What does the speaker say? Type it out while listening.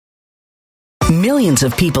Millions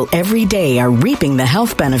of people every day are reaping the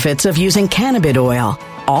health benefits of using cannabis oil,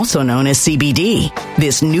 also known as CBD.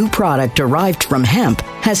 This new product derived from hemp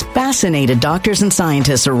has fascinated doctors and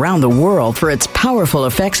scientists around the world for its powerful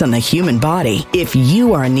effects on the human body. If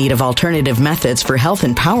you are in need of alternative methods for health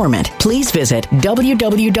empowerment, please visit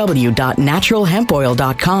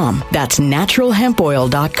www.naturalhempoil.com. That's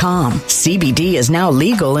naturalhempoil.com. CBD is now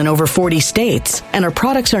legal in over 40 states, and our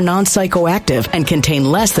products are non-psychoactive and contain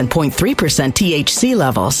less than 0.3% THC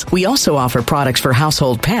levels. We also offer products for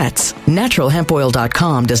household pets.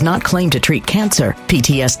 Naturalhempoil.com does not claim to treat cancer,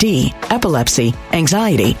 PTSD, epilepsy,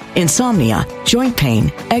 anxiety, insomnia, joint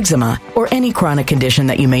pain, eczema, or any chronic condition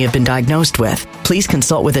that you may have been diagnosed with. Please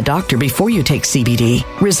consult with a doctor before you take CBD.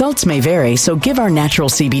 Results may vary, so give our natural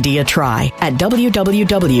CBD a try at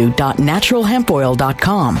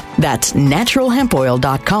www.naturalhempoil.com. That's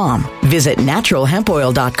naturalhempoil.com. Visit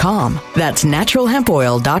naturalhempoil.com. That's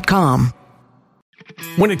naturalhempoil.com.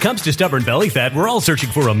 When it comes to stubborn belly fat, we're all searching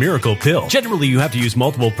for a miracle pill. Generally, you have to use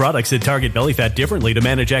multiple products that target belly fat differently to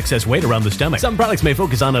manage excess weight around the stomach. Some products may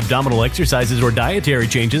focus on abdominal exercises or dietary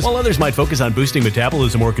changes, while others might focus on boosting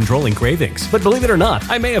metabolism or controlling cravings. But believe it or not,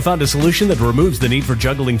 I may have found a solution that removes the need for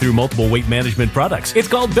juggling through multiple weight management products. It's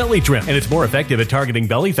called Belly Trim, and it's more effective at targeting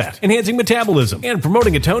belly fat, enhancing metabolism, and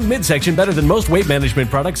promoting a toned midsection better than most weight management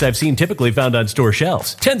products I've seen typically found on store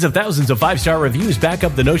shelves. Tens of thousands of 5-star reviews back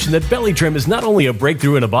up the notion that Belly Trim is not only a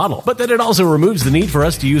breakthrough in a bottle, but that it also removes the need for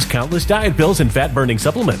us to use countless diet pills and fat-burning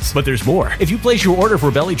supplements. But there's more. If you place your order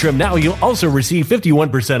for Belly Trim now, you'll also receive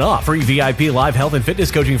 51% off, free VIP live health and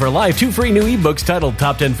fitness coaching for life, 2 free new ebooks titled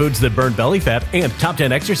Top 10 Foods That Burn Belly Fat and Top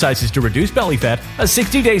 10 Exercises to Reduce Belly Fat, a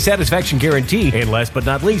 60-day satisfaction guarantee, and last but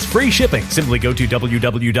not least, free shipping. Simply go to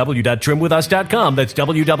www.trimwithus.com. That's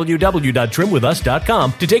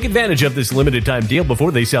www.trimwithus.com to take advantage of this limited time deal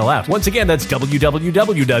before they sell out. Once again, that's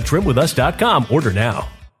www.trimwithus.com. Order now.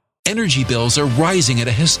 Energy bills are rising at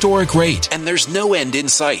a historic rate, and there's no end in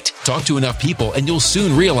sight. Talk to enough people, and you'll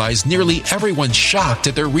soon realize nearly everyone's shocked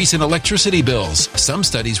at their recent electricity bills. Some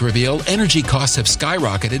studies reveal energy costs have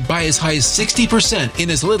skyrocketed by as high as 60%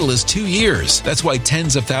 in as little as 2 years. That's why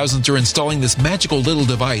tens of thousands are installing this magical little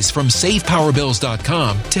device from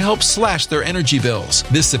SavePowerBills.com to help slash their energy bills.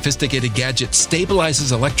 This sophisticated gadget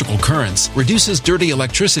stabilizes electrical currents, reduces dirty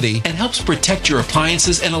electricity, and helps protect your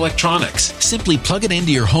appliances and electronics. Simply plug it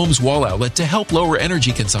into your home's wall outlet to help lower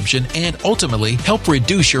energy consumption and ultimately help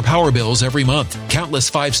reduce your power bills every month.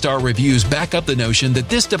 Countless 5-star reviews back up the notion that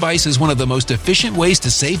this device is one of the most efficient ways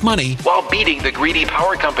to save money while beating the greedy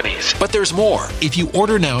power companies. But there's more. If you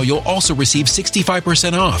order now, you'll also receive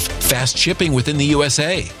 65% off, fast shipping within the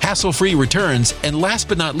USA, hassle-free returns, and last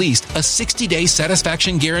but not least, a 60-day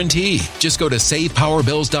satisfaction guarantee. Just go to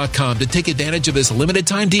SavePowerBills.com to take advantage of this limited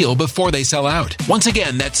time deal before they sell out. Once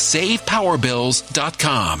again, that's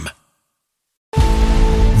SavePowerBills.com.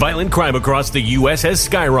 Violent crime across the U.S. has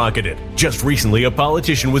skyrocketed. Just recently, a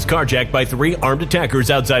politician was carjacked by 3 armed attackers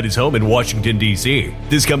outside his home in Washington, D.C.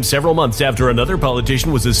 This comes several months after another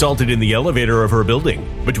politician was assaulted in the elevator of her building.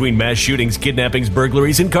 Between mass shootings, kidnappings,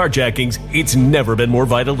 burglaries, and carjackings, it's never been more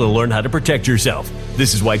vital to learn how to protect yourself.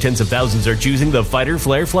 This is why tens of thousands are choosing the Fighter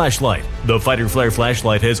Flare flashlight. The Fighter Flare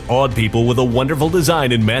flashlight has awed people with a wonderful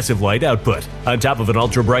design and massive light output. On top of an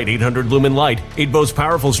ultra-bright 800-lumen light, it boasts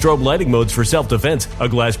powerful strobe lighting modes for self-defense, a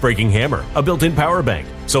glass-breaking hammer, a built-in power bank,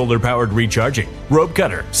 solar-powered recharging, rope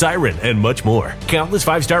cutter, siren, and much more. Countless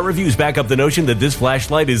 5-star reviews back up the notion that this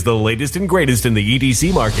flashlight is the latest and greatest in the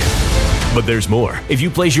EDC market. But there's more. If you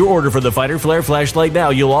place your order for the Fighter Flare flashlight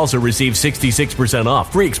now, you'll also receive 66%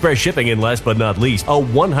 off, free express shipping, and last but not least, a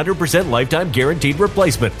 100% lifetime guaranteed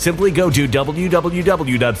replacement. Simply go to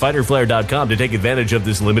www.fighterflare.com to take advantage of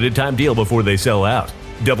this limited time deal before they sell out.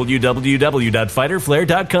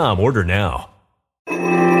 www.fighterflare.com. Order now.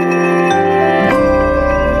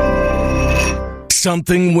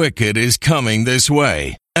 Something wicked is coming this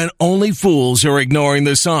way, and only fools are ignoring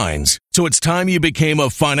the signs. So it's time you became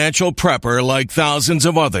a financial prepper like thousands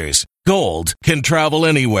of others. Gold can travel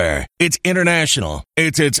anywhere. It's international.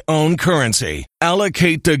 It's its own currency.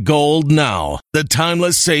 Allocate to gold now, the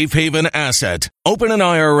timeless safe haven asset. Open an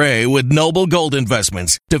IRA with Noble Gold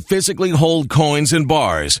Investments to physically hold coins and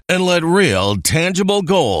bars and let real, tangible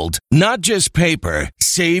gold, not just paper,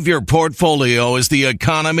 Save your portfolio as the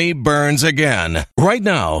economy burns again. Right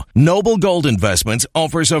now, Noble Gold Investments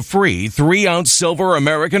offers a free 3-ounce silver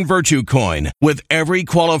American Virtue coin with every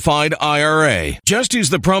qualified IRA. Just use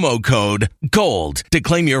the promo code GOLD to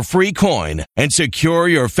claim your free coin and secure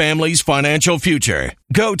your family's financial future.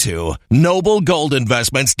 Go to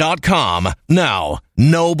noblegoldinvestments.com now.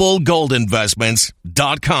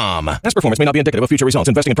 noblegoldinvestments.com. Past performance may not be indicative of future results.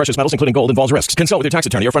 Investing in precious metals, including gold, involves risks. Consult with your tax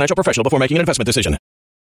attorney or financial professional before making an investment decision.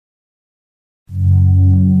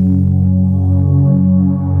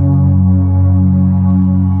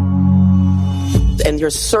 And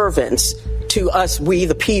your servants to us, we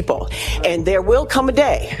the people. And there will come a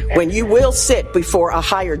day when you will sit before a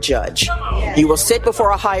higher judge. You will sit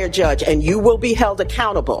before a higher judge, and you will be held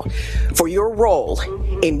accountable for your role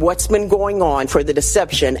in what's been going on, for the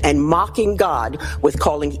deception and mocking God with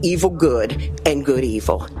calling evil good and good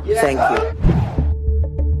evil. Thank you.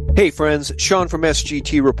 Hey friends, Sean from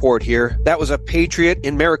SGT Report here. That was a patriot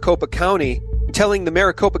in Maricopa County telling the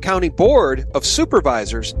Maricopa County Board of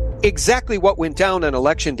Supervisors exactly what went down on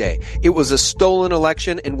Election Day. It was a stolen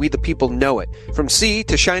election, and we the people know it. From sea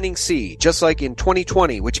to shining sea, just like in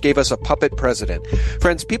 2020, which gave us a puppet president.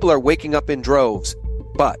 Friends, people are waking up in droves.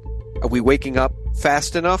 But are we waking up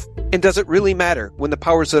fast enough? And does it really matter when the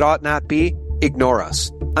powers that ought not be ignore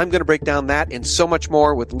us? I'm going to break down that and so much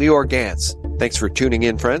more with Lior Gantz. Thanks for tuning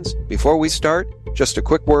in, friends. Before we start, just a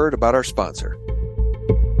quick word about our sponsor.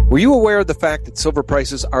 Were you aware of the fact that silver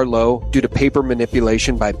prices are low due to paper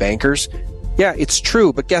manipulation by bankers? Yeah, it's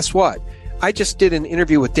true, but guess what? I just did an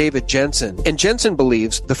interview with David Jensen, and Jensen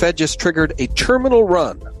believes the Fed just triggered a terminal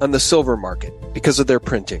run on the silver market because of their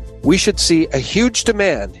printing. We should see a huge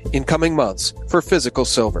demand in coming months for physical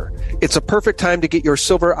silver. It's a perfect time to get your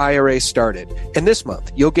silver IRA started. And this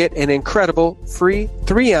month, you'll get an incredible free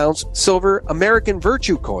 3-ounce silver American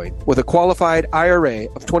Virtue coin with a qualified IRA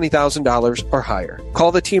of $20,000 or higher.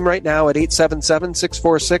 Call the team right now at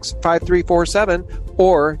 877-646-5347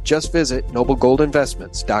 or just visit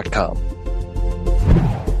noblegoldinvestments.com.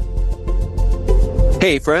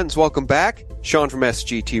 Hey friends, welcome back. Sean from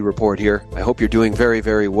SGT Report here. I hope you're doing very,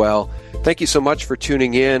 very well. Thank you so much for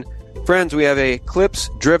tuning in. Friends, we have a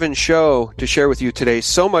clips-driven show to share with you today.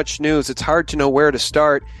 So much news, it's hard to know where to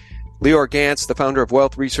start. Lior Gantz, the founder of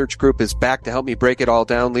Wealth Research Group, is back to help me break it all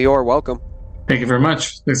down. Lior, welcome. Thank you very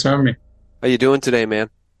much. Thanks for having me. How you doing today, man?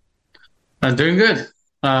 I'm doing good.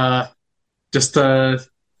 Just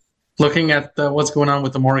looking at what's going on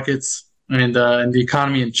with the markets and the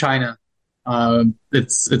economy in China.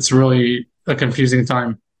 It's really a confusing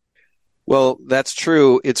time. Well, that's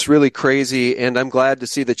true. It's really crazy, and I'm glad to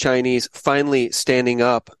see the Chinese finally standing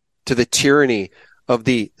up to the tyranny of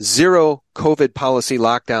the zero COVID policy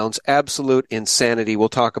lockdowns. Absolute insanity. We'll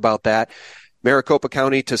talk about that. Maricopa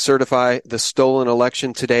County to certify the stolen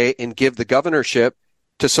election today and give the governorship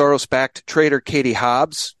to Soros-backed trader Katie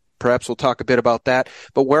Hobbs. Perhaps we'll talk a bit about that.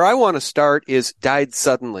 But where I want to start is Died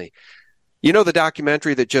Suddenly. You know, the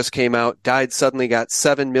documentary that just came out, Died Suddenly, got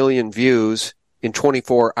 7 million views in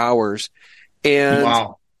 24 hours. And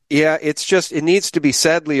wow. Yeah, it needs to be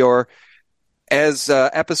said, Lior, as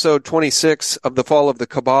episode 26 of The Fall of the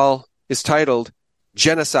Cabal is titled,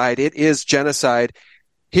 Genocide. It is genocide.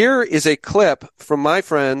 Here is a clip from my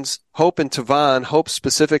friends, Hope and Tavon, Hope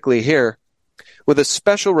specifically here, with a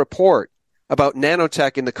special report about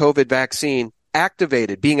nanotech in the COVID vaccine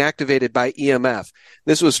being activated by EMF.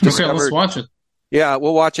 This was discovered. Okay, let's watch it. Yeah,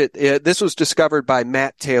 we'll watch it. This was discovered by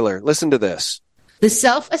Matt Taylor. Listen to this. The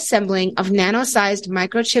self-assembling of nano-sized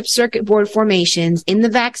microchip circuit board formations in the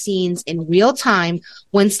vaccines in real time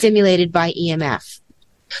when stimulated by EMF.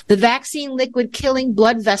 The vaccine liquid killing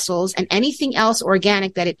blood vessels and anything else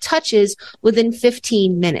organic that it touches within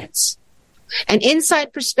 15 minutes. An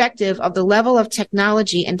inside perspective of the level of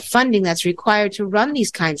technology and funding that's required to run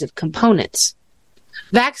these kinds of components.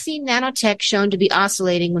 Vaccine nanotech shown to be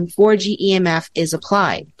oscillating when 4G EMF is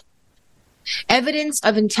applied. Evidence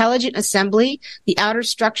of intelligent assembly. The outer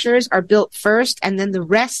structures are built first and then the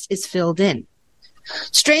rest is filled in.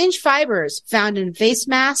 Strange fibers found in face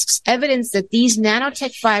masks, evidence that these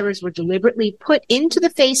nanotech fibers were deliberately put into the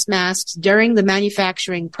face masks during the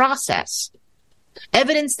manufacturing process.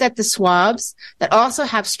 Evidence that the swabs that also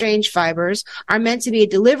have strange fibers are meant to be a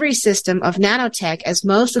delivery system of nanotech, as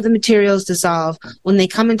most of the materials dissolve when they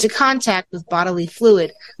come into contact with bodily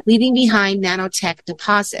fluid, leaving behind nanotech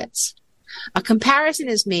deposits. A comparison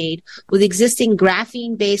is made with existing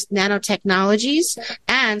graphene-based nanotechnologies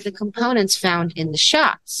and the components found in the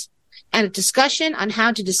shots, and a discussion on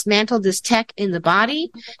how to dismantle this tech in the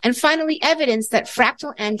body, and finally evidence that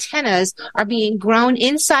fractal antennas are being grown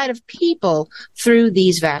inside of people through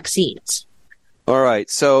these vaccines. All right.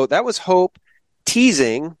 So that was Hope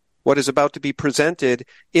teasing what is about to be presented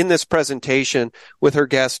in this presentation with her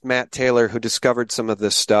guest, Matt Taylor, who discovered some of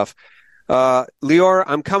this stuff. Lior,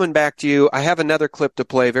 I'm coming back to you. I have another clip to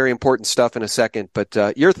play, very important stuff in a second, but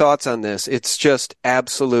your thoughts on this? It's just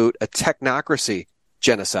absolute, a technocracy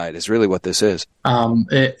genocide is really what this is.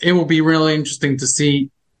 It will be really interesting to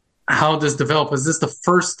see how this develops. Is this the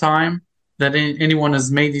first time that anyone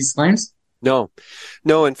has made these claims? No.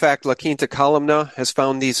 In fact, La Quinta Columna has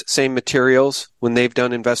found these same materials when they've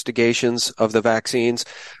done investigations of the vaccines.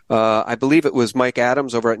 I believe it was Mike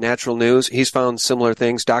Adams over at Natural News. He's found similar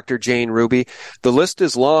things. Dr. Jane Ruby. The list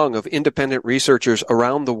is long of independent researchers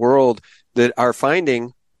around the world that are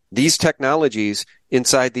finding these technologies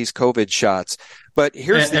inside these COVID shots. But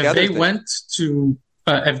here's the other thing.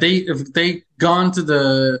 If they gone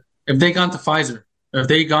to Pfizer, if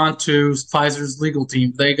they gone to Pfizer's legal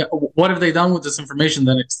team, what have they done with this information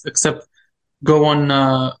then except go on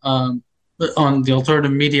the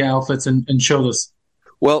alternative media outlets and show this?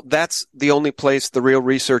 Well, that's the only place the real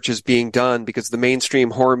research is being done, because the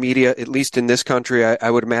mainstream horror media, at least in this country, I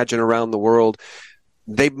would imagine around the world,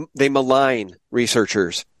 they malign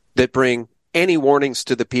researchers that bring any warnings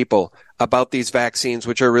to the people about these vaccines,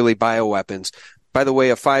 which are really bioweapons. By the way,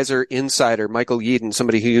 a Pfizer insider, Michael Yeadon,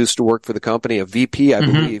 somebody who used to work for the company, a VP, I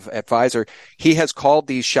believe, at Pfizer, he has called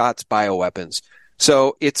these shots bioweapons.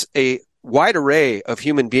 So it's a wide array of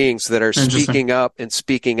human beings that are speaking up and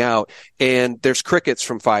speaking out. And there's crickets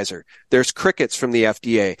from Pfizer. There's crickets from the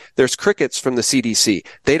FDA. There's crickets from the CDC.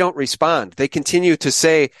 They don't respond. They continue to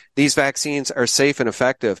say these vaccines are safe and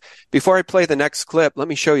effective. Before I play the next clip, let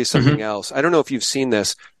me show you something else. I don't know if you've seen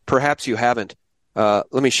this. Perhaps you haven't.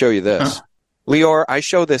 Let me show you this. Lior, I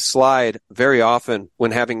show this slide very often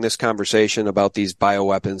when having this conversation about these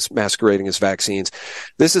bioweapons masquerading as vaccines.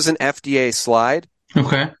 This is an FDA slide.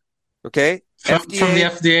 Okay. From the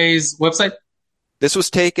FDA's website? This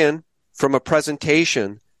was taken from a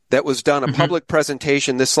presentation that was done, a public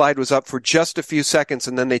presentation. This slide was up for just a few seconds,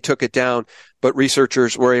 and then they took it down, but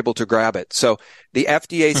researchers were able to grab it. So the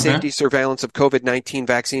FDA safety surveillance of COVID-19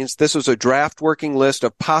 vaccines, this was a draft working list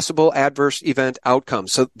of possible adverse event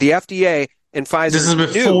outcomes. So the FDA and Pfizer This is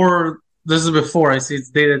before. I see it's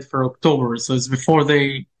dated for October, so it's before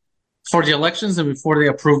the elections and before they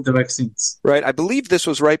approved the vaccines. Right. I believe this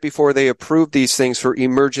was right before they approved these things for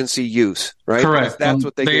emergency use, right? Correct. That's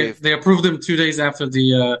what they gave. They approved them 2 days after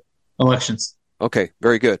the elections. Okay,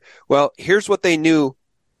 very good. Well, here's what they knew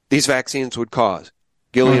these vaccines would cause.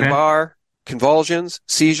 Guillain-Barré, convulsions,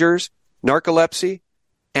 seizures, narcolepsy,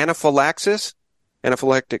 anaphylaxis,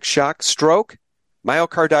 anaphylactic shock, stroke,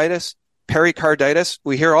 myocarditis, pericarditis.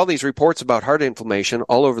 We hear all these reports about heart inflammation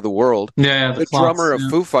all over the world. Yeah, the drummer of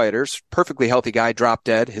Foo Fighters, perfectly healthy guy, dropped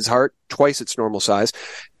dead. His heart twice its normal size.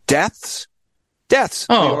 Deaths.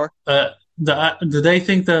 Oh, do they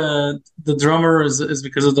think the drummer is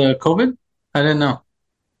because of the COVID? I didn't know.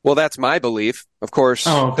 Well, that's my belief. Of course,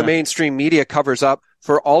 the mainstream media covers up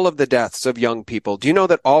for all of the deaths of young people. Do you know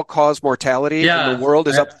that all-cause mortality in the world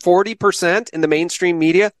is up 40%, and the mainstream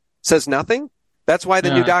media says nothing? That's why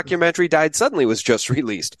the new documentary Died Suddenly was just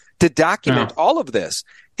released, to document all of this.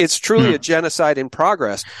 It's truly a genocide in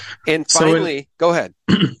progress. And finally, go ahead.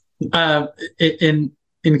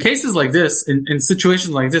 In cases like this, in situations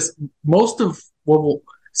like this, most of what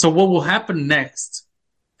will happen next,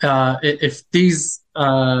 if these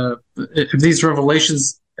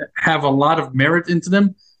revelations have a lot of merit into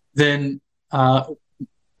them, then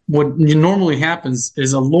what normally happens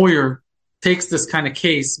is a lawyer takes this kind of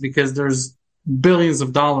case because there's billions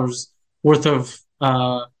of dollars worth of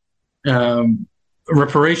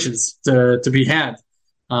reparations to be had.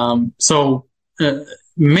 So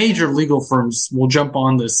major legal firms will jump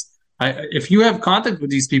on this. If you have contact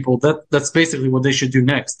with these people, that's basically what they should do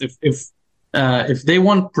next. If they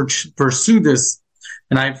want to pursue this,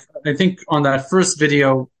 and I think on that first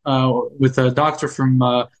video with a doctor from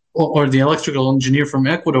or the electrical engineer from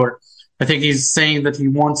Ecuador, I think he's saying that he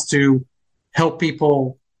wants to help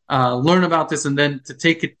people learn about this and then to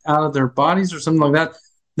take it out of their bodies or something like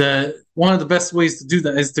that. One of the best ways to do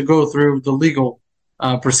that is to go through the legal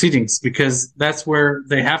proceedings, because that's where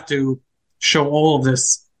they have to show all of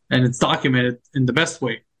this and it's documented in the best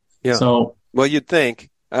way. Yeah. So, well, you'd think.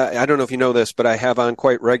 I don't know if you know this, but I have on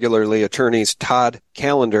quite regularly attorneys Todd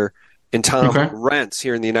Callender and Tom Rentz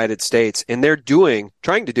here in the United States, and they're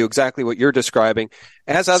trying to do exactly what you're describing.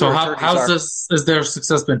 As other attorneys has their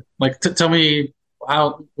success been? Like, tell me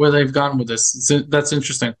where they've gone with this. That's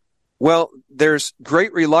interesting. Well, there's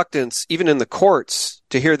great reluctance, even in the courts,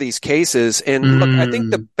 to hear these cases. And look, I think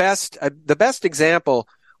the best example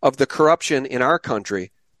of the corruption in our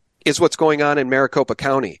country is what's going on in Maricopa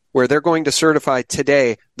County, where they're going to certify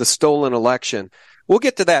today the stolen election. We'll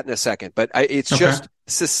get to that in a second, but it's just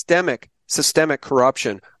systemic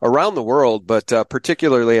corruption around the world, but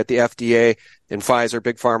particularly at the FDA and Pfizer,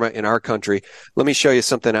 Big Pharma in our country. Let me show you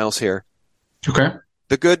something else here. Okay.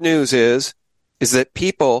 The good news is that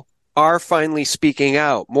people are finally speaking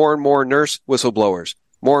out. More and more nurse whistleblowers,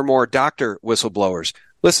 more and more doctor whistleblowers.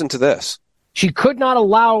 Listen to this. She could not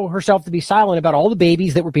allow herself to be silent about all the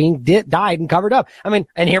babies that were being died and covered up. I mean,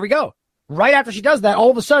 and here we go. Right after she does that,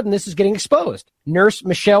 all of a sudden, this is getting exposed. Nurse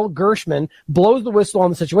Michelle Gershman blows the whistle on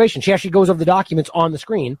the situation. She actually goes over the documents on the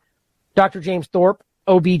screen. Dr. James Thorpe,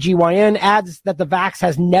 OBGYN, adds that the vax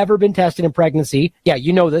has never been tested in pregnancy. Yeah,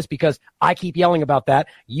 you know this because I keep yelling about that.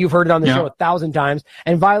 You've heard it on the show 1,000 times,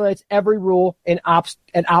 and violates every rule in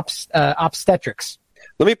obstetrics.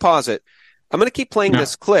 Let me pause it. I'm going to keep playing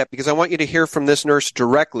this clip because I want you to hear from this nurse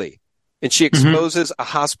directly. And she exposes a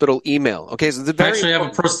hospital email. Okay, so I actually have a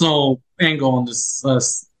personal angle on this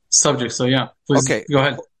subject, so please go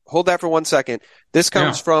ahead. Hold that for 1 second. This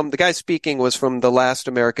comes from, the guy speaking was from The Last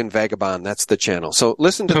American Vagabond. That's the channel. So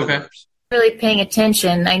listen to the nurse. Really paying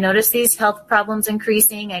attention. I noticed these health problems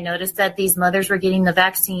increasing. I noticed that these mothers were getting the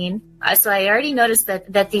vaccine. So I already noticed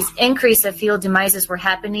that these increase of fetal demises were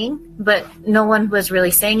happening, but no one was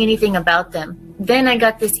really saying anything about them. Then I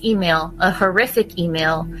got this email, a horrific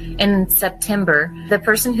email in September. The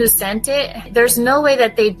person who sent it, there's no way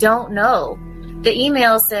that they don't know. The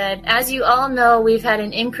email said, as you all know, we've had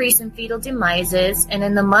an increase in fetal demises, and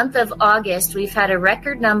in the month of August, we've had a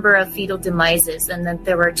record number of fetal demises, and that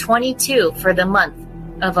there were 22 for the month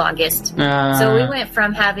of August. So we went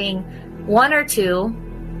from having 1 or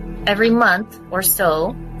 2 every month or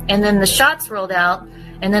so, and then the shots rolled out,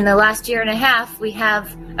 and then the last year and a half, we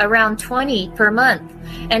have around 20 per month.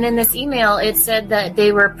 And in this email, it said that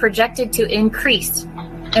they were projected to increase.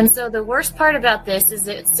 And so the worst part about this is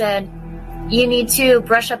it said, you need to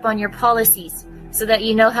brush up on your policies so that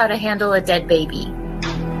you know how to handle a dead baby.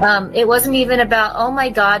 It wasn't even about, oh my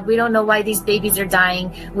God, we don't know why these babies are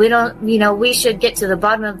dying. We don't, we should get to the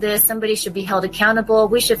bottom of this. Somebody should be held accountable.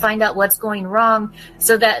 We should find out what's going wrong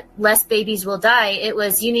so that less babies will die. It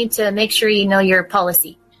was, you need to make sure you know your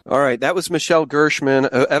policy. All right, that was Michelle Gershman.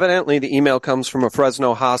 Evidently, the email comes from a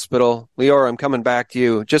Fresno hospital. Lior, I'm coming back to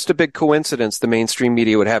you. Just a big coincidence the mainstream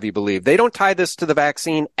media would have you believe. They don't tie this to the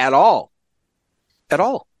vaccine at all. At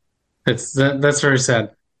all. That's very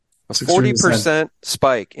sad. A 40%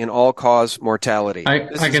 spike in all-cause mortality.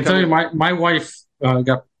 I can tell you, my wife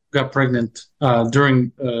got pregnant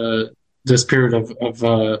during this period of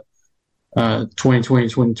 2020,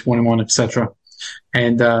 2021, etc.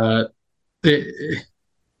 And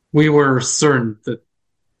we were certain that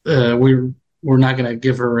we were not going to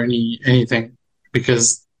give her anything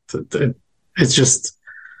because it's just,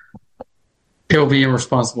 it'll be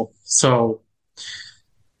irresponsible. So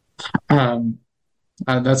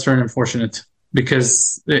that's very unfortunate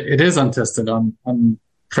because it is untested on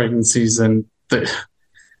pregnancies, and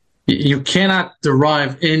you cannot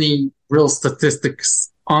derive any real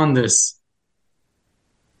statistics on this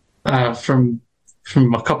from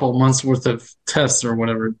a couple of months worth of tests or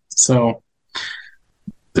whatever. So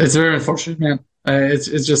it's very unfortunate, man.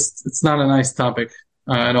 It's not a nice topic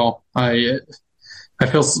at all. I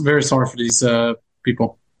feel very sorry for these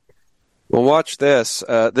people. Well, watch this.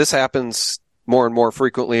 This happens more and more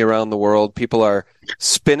frequently around the world. People are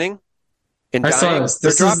spinning and dying. I saw this.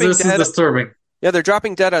 This is disturbing. Yeah, they're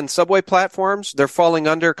dropping dead on subway platforms. They're falling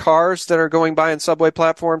under cars that are going by on subway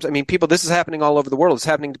platforms. I mean, people, this is happening all over the world. It's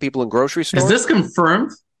happening to people in grocery stores. Is this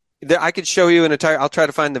confirmed? I could show you I'll try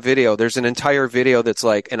to find the video. There's an entire video that's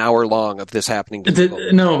like an hour long of this happening to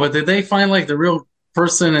people. No, but did they find like the real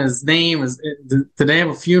person, his name? Did they have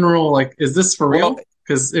a funeral? Like, is this for real?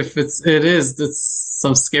 Because if it is, that's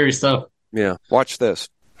some scary stuff. Yeah, watch this.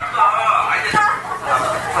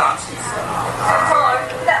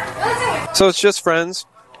 So it's just friends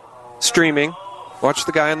streaming. Watch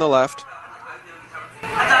the guy on the left.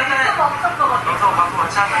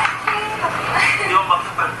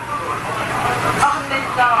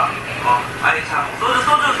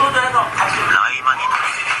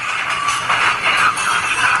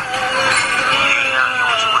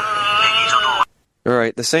 All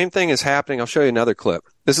right, the same thing is happening. I'll show you another clip.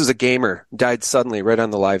 This is a gamer, died suddenly right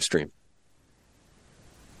on the live stream.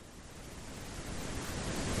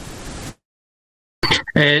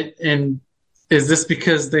 And is this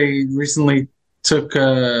because they recently took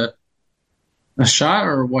a shot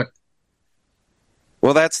or what?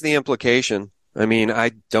 Well, that's the implication. I mean,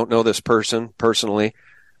 I don't know this person personally.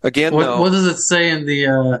 Again, what does it say in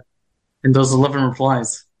the in those 11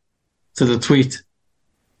 replies to the tweet?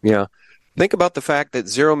 Yeah. Think about the fact that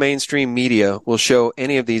zero mainstream media will show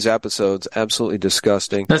any of these episodes. Absolutely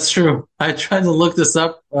disgusting. That's true. I tried to look this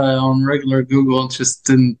up on regular Google, just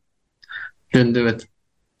didn't do it.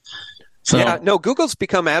 So. Yeah, no, Google's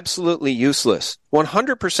become absolutely useless.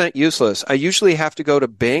 100% useless. I usually have to go to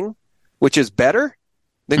Bing, which is better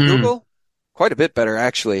than Google. Quite a bit better,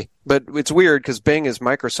 actually. But it's weird because Bing is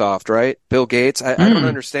Microsoft, right? Bill Gates. I don't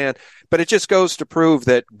understand. But it just goes to prove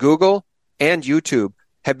that Google and YouTube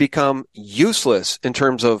have become useless in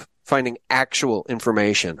terms of finding actual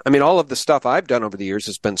information. I mean, all of the stuff I've done over the years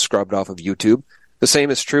has been scrubbed off of YouTube. The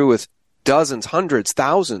same is true with dozens, hundreds,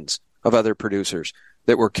 thousands of other producers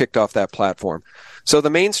that were kicked off that platform. So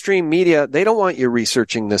the mainstream media, they don't want you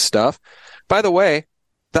researching this stuff. By the way,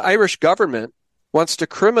 the Irish government wants to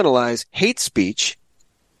criminalize hate speech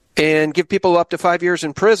and give people up to 5 years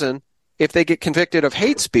in prison if they get convicted of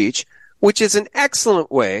hate speech, which is an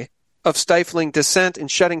excellent way of stifling dissent and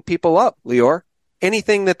shutting people up, Lior.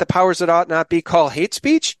 Anything that the powers that ought not be call hate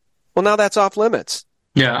speech, well, now that's off limits.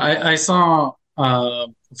 Yeah, I saw a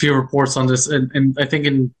few reports on this, and I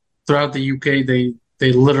think throughout the UK, they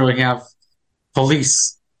literally have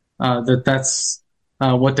police that's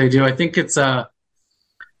what they do. I think it's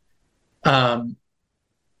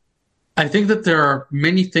I think that there are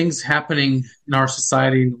many things happening in our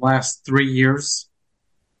society in the last 3 years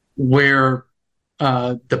where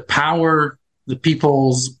the power the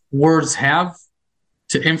people's words have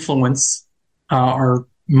to influence are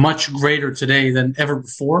much greater today than ever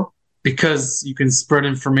before, because you can spread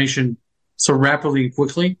information so rapidly and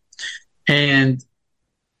quickly. And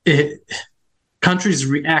countries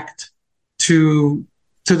react to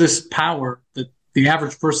this power that the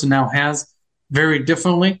average person now has very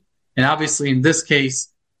differently. And obviously, in this case,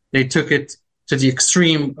 they took it to the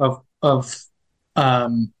extreme of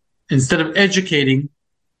instead of educating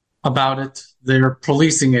about it, they're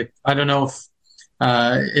policing it. I don't know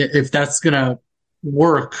if that's going to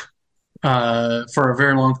work for a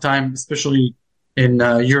very long time, especially in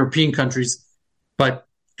European countries. But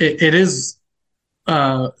it is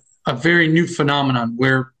a very new phenomenon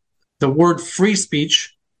where the word free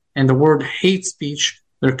speech and the word hate speech,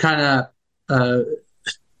 they're kind of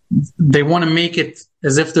they want to make it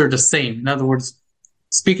as if they're the same. In other words,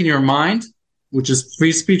 speaking your mind, which is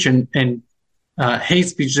free speech, and hate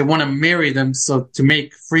speech, they want to marry them so to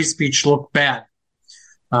make free speech look bad.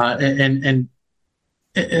 And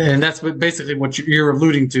that's basically what you're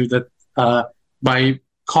alluding to, that by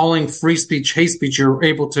calling free speech hate speech, you're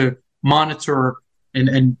able to monitor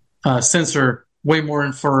and censor way more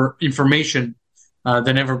information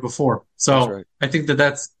than ever before. So that's right.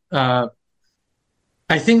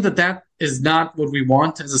 I think that is not what we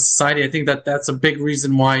want as a society. I think that that's a big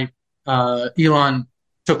reason why Elon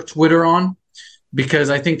took Twitter on, because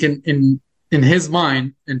I think in his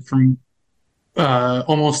mind, and from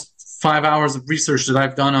almost 5 hours of research that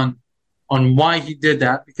I've done on why he did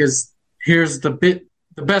that, because here's the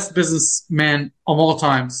best businessman of all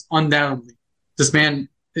times, undoubtedly. This man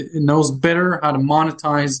knows better how to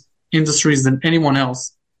monetize industries than anyone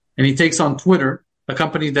else, and he takes on Twitter, a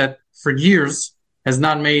company that for years has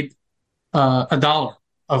not made $1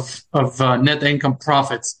 of net income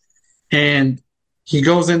profits, and he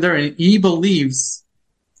goes in there and he believes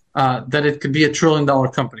that it could be $1 trillion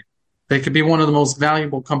company. They could be one of the most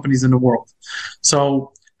valuable companies in the world.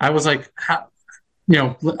 So I was like, I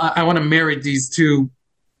want to marry these two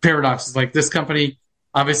paradoxes. Like, this company,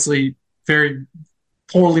 obviously very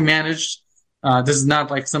poorly managed. This is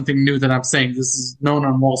not like something new that I'm saying. This is known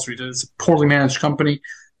on Wall Street. It's a poorly managed company.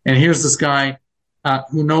 And here's this guy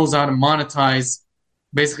who knows how to monetize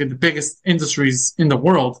basically the biggest industries in the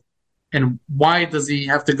world. And why does he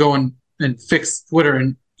have to go and fix Twitter?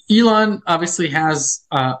 And Elon obviously has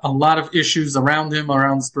a lot of issues around him,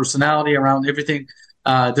 around his personality, around everything.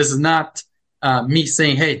 This is not me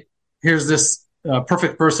saying, hey, here's this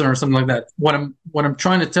perfect person or something like that. What I'm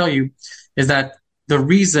trying to tell you is that the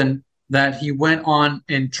reason that he went on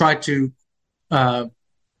and tried to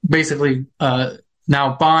basically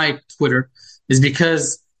now buy Twitter is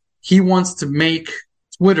because he wants to make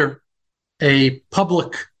Twitter a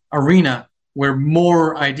public arena where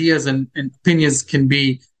more ideas and opinions can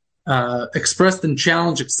be expressed and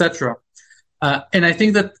challenged, etc. And I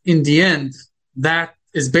think that in the end, that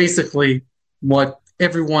is basically what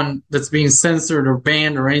everyone that's being censored or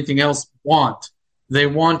banned or anything else want. They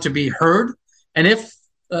want to be heard. And if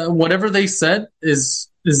whatever they said is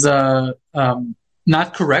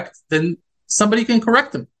not correct, then somebody can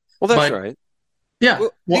correct them. Well, that's right. Yeah.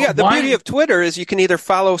 The beauty of Twitter is you can either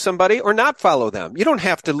follow somebody or not follow them. You don't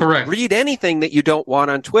have to read anything that you don't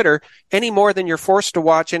want on Twitter any more than you're forced to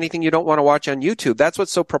watch anything you don't want to watch on YouTube. That's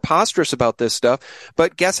what's so preposterous about this stuff.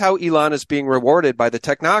 But guess how Elon is being rewarded by the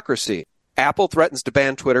technocracy? Apple threatens to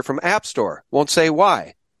ban Twitter from App Store. Won't say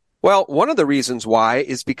why. Well, one of the reasons why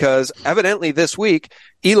is because evidently this week,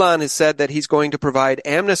 Elon has said that he's going to provide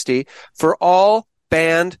amnesty for all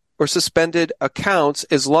banned or suspended accounts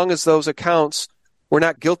as long as those accounts were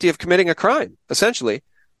not guilty of committing a crime, essentially.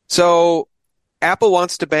 So Apple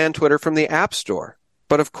wants to ban Twitter from the App Store.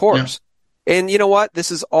 But of course, and you know what?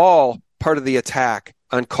 This is all part of the attack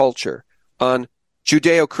on culture, on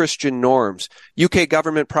Judeo-Christian norms. UK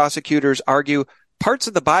government prosecutors argue parts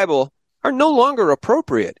of the Bible are no longer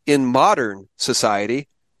appropriate in modern society.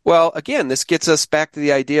 Well, again, this gets us back to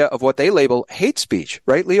the idea of what they label hate speech,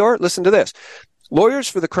 right, Lior? Listen to this. Lawyers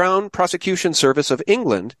for the Crown Prosecution Service of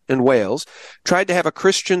England and Wales tried to have a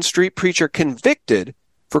Christian street preacher convicted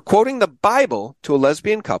for quoting the Bible to a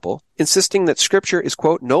lesbian couple, insisting that scripture is,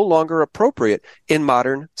 quote, no longer appropriate in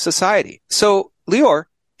modern society. So, Lior,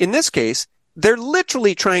 in this case, they're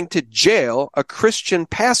literally trying to jail a Christian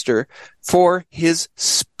pastor for his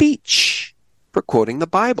speech, for quoting the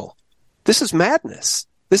Bible. This is madness.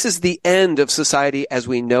 This is the end of society as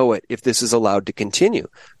we know it if this is allowed to continue.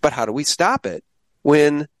 But how do we stop it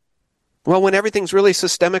when everything's really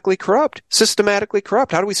systematically corrupt?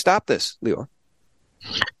 How do we stop this, Lior?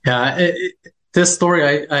 Yeah, this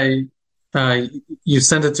story, you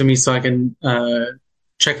sent it to me so I can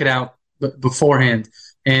check it out beforehand.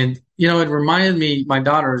 And, you know, it reminded me, my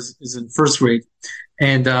daughter is in first grade.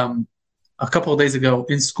 And a couple of days ago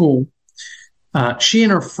in school, she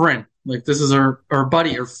and her friend, like this is her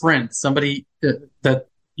buddy, her friend, somebody that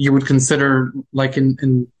you would consider like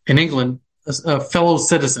in England, a fellow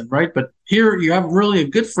citizen, right? But here you have really a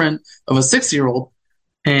good friend of a 6-year-old,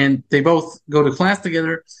 and they both go to class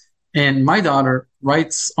together. And my daughter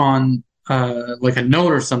writes on like a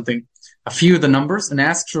note or something, a few of the numbers, and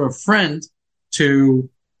asks her friend to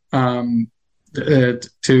tell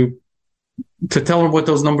her what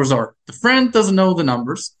those numbers are. The friend doesn't know the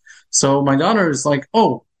numbers, so my daughter is like,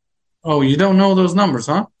 "Oh, you don't know those numbers,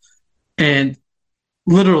 huh?" And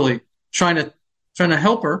literally trying to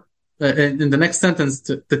help her in the next sentence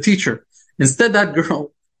to the teacher. Instead, that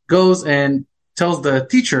girl goes and tells the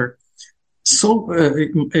teacher,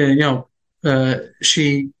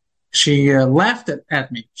 she laughed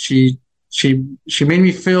at me. She made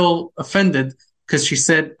me feel offended because she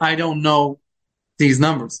said, I don't know these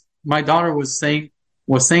numbers. My daughter was saying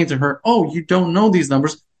to her, "Oh, you don't know these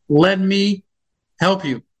numbers. Let me help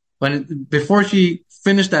you." But before she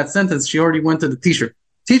finished that sentence, she already went to the teacher.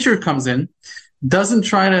 Teacher comes in, doesn't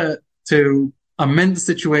try to amend the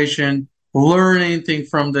situation, learn anything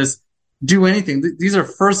from this, do anything. These are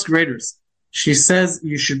first graders. She says,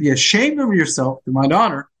 "You should be ashamed of yourself," to my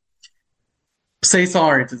daughter. Say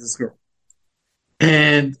sorry to this girl.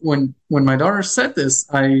 And when my daughter said this,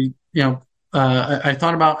 I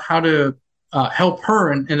thought about how to help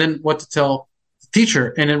her and then what to tell the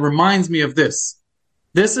teacher. And it reminds me of this.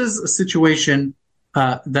 This is a situation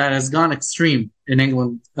that has gone extreme in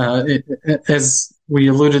England, as we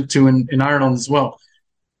alluded to in Ireland as well.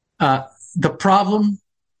 The problem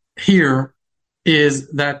here is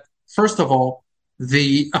that, first of all,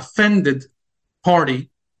 the offended party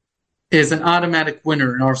is an automatic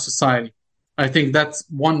winner in our society. I think that's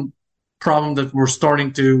one problem that we're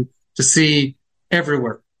starting to see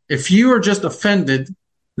everywhere. If you are just offended,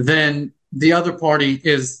 then the other party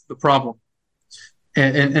is the problem.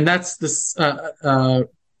 And that's this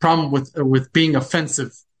problem with being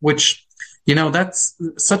offensive, which, you know, that's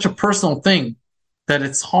such a personal thing that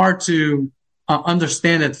it's hard to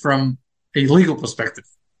understand it from a legal perspective.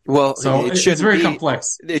 Well, so it's very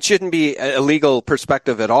complex. It shouldn't be a legal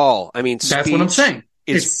perspective at all. I mean, that's what I'm saying.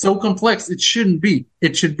 It's so complex. It shouldn't be.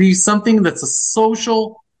 It should be something that's a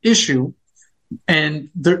social issue, and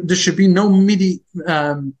there should be no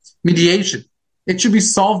mediation. It should be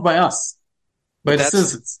solved by us, by the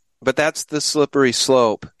citizens. But that's the slippery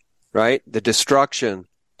slope, right? The destruction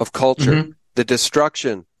of culture, the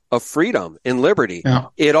destruction of freedom and liberty. Yeah.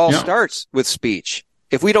 It all starts with speech.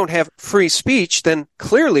 If we don't have free speech, then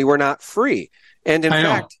clearly we're not free. And in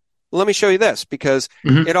fact, let me show you this, because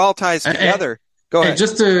it all ties together. Go ahead. And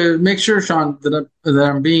just to make sure, Sean, that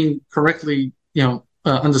I'm being correctly,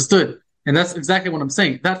 understood, and that's exactly what I'm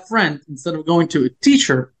saying. That friend, instead of going to a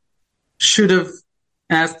teacher, should have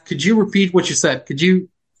asked, "Could you repeat what you said? Could you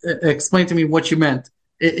explain to me what you meant?"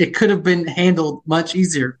 It could have been handled much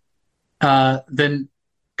easier than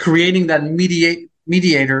creating that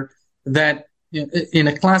mediator that in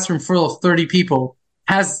a classroom full of 30 people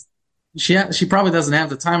she probably doesn't have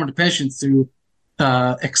the time or the patience to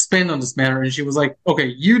expand on this matter. And she was like,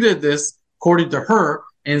 okay, you did this according to her,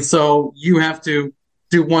 and so you have to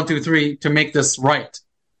do 1, 2, 3 to make this right.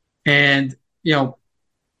 And,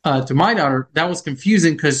 to my daughter, that was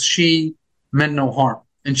confusing because she meant no harm,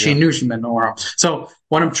 and she knew she meant no harm. So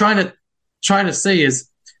what I'm trying to say is,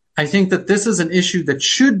 I think that this is an issue that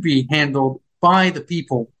should be handled by the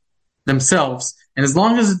people themselves. And as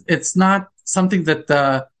long as it's not something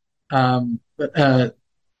that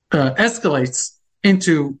escalates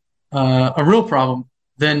into a real problem,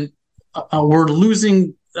 then we're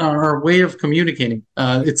losing our way of communicating.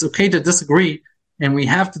 It's okay to disagree, and we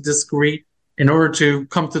have to disagree in order to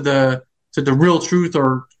come to the real truth,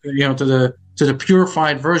 or to the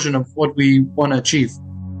purified version of what we want to achieve.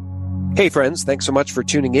 Hey friends, thanks so much for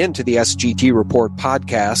tuning in to the SGT Report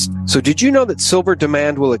podcast. So did you know that silver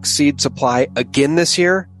demand will exceed supply again this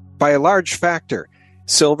year? By a large factor.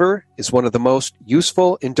 Silver is one of the most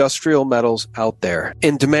useful industrial metals out there,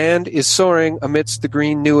 and demand is soaring amidst the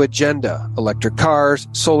Green New Agenda. Electric cars,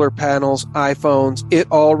 solar panels, iPhones, it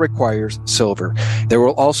all requires silver. There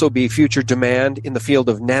will also be future demand in the field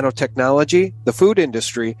of nanotechnology, the food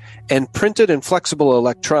industry, and printed and flexible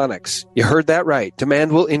electronics. You heard that right.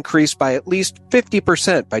 Demand will increase by at least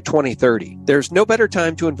 50% by 2030. There's no better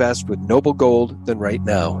time to invest with Noble Gold than right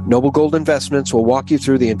now. Noble Gold Investments will walk you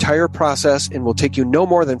through the entire process and will take you no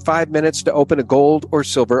more than 5 minutes to open a gold or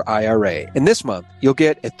silver IRA. And this month, you'll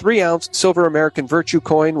get a 3-ounce silver American Virtue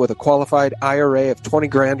coin with a qualified IRA of 20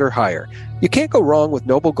 grand or higher. You can't go wrong with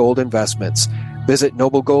Noble Gold Investments. Visit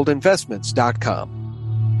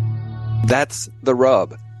noblegoldinvestments.com. That's the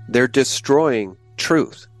rub. They're destroying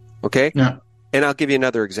truth. Okay? Yeah. And I'll give you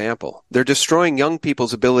another example. They're destroying young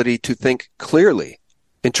people's ability to think clearly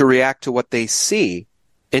and to react to what they see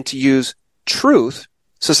and to use truth,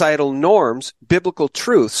 societal norms, biblical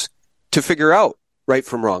truths to figure out right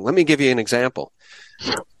from wrong. Let me give you an example.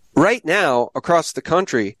 Right now, across the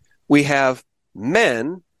country, we have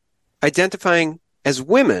men identifying as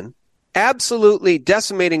women, absolutely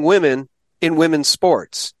decimating women in women's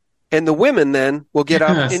sports. And the women then will get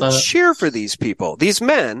up and cheer for these people. These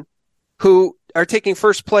men who are taking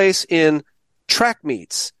first place in track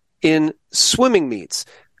meets, in swimming meets,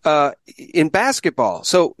 in basketball.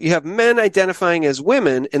 So you have men identifying as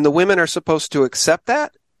women, and the women are supposed to accept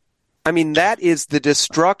that? I mean, that is the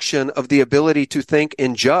destruction of the ability to think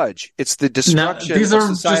and judge. It's the destruction of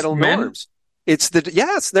societal norms.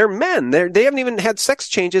 Yes, they're men. They haven't even had sex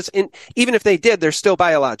changes, and even if they did, they're still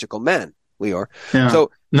biological men, Lior. Yeah. So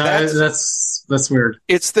that's weird.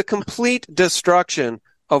 It's the complete destruction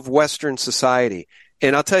of Western society.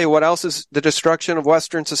 And I'll tell you what else is the destruction of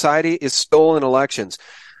Western society is stolen elections.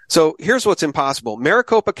 So here's what's impossible.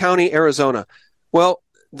 Maricopa County, Arizona. Well,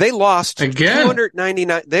 they lost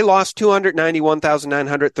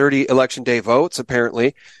 291,930 election day votes,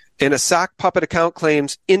 apparently. And a sock puppet account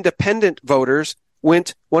claims independent voters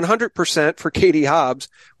went 100% for Katie Hobbs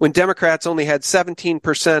when Democrats only had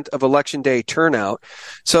 17% of election day turnout.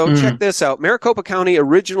 So check this out. Maricopa County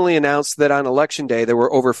originally announced that on election day there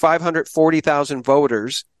were over 540,000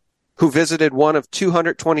 voters who visited one of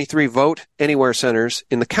 223 vote anywhere centers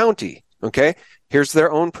in the county. Okay? Here's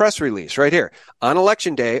their own press release right here. On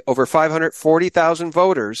election day, over 540,000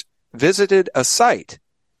 voters visited a site,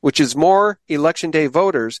 which is more election day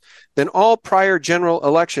voters than all prior general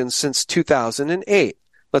elections since 2008.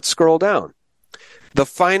 Let's scroll down. The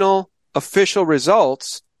final official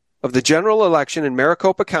results of the general election in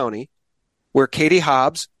Maricopa County, where Katie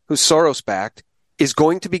Hobbs, who's Soros-backed, is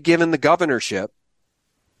going to be given the governorship.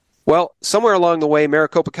 Well, somewhere along the way,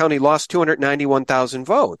 Maricopa County lost 291,000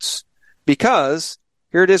 votes because,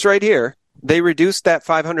 here it is right here, they reduced that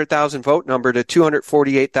 500,000 vote number to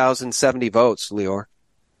 248,070 votes, Lior.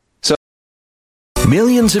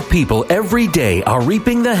 Millions of people every day are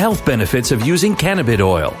reaping the health benefits of using cannabis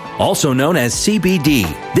oil, also known as CBD.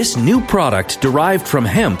 This new product derived from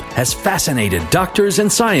hemp has fascinated doctors and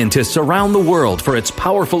scientists around the world for its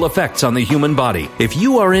powerful effects on the human body. If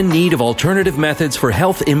you are in need of alternative methods for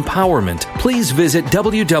health empowerment, please visit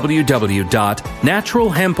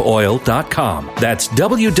www.naturalhempoil.com. That's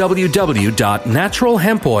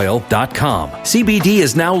www.naturalhempoil.com. CBD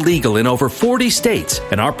is now legal in over 40 states,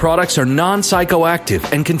 and our products are non-psychoactive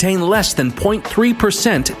active and contain less than 0.3%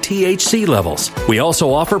 THC levels. We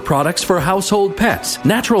also offer products for household pets.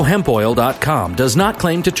 NaturalHempOil.com does not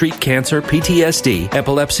claim to treat cancer, PTSD,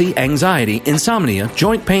 epilepsy, anxiety, insomnia,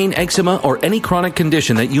 joint pain, eczema, or any chronic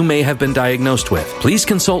condition that you may have been diagnosed with. Please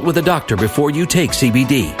consult with a doctor before you take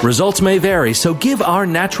CBD. Results may vary, so give our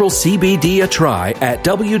natural CBD a try at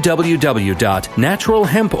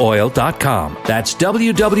www.naturalhempoil.com. That's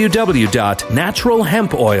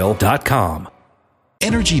www.naturalhempoil.com.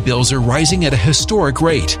 Energy bills are rising at a historic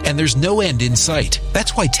rate, and there's no end in sight.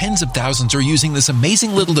 That's why tens of thousands are using this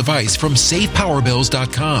amazing little device from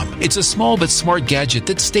SavePowerBills.com. It's a small but smart gadget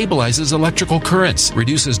that stabilizes electrical currents,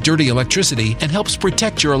 reduces dirty electricity, and helps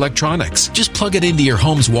protect your electronics. Just plug it into your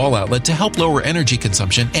home's wall outlet to help lower energy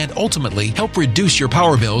consumption and ultimately help reduce your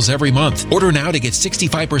power bills every month. Order now to get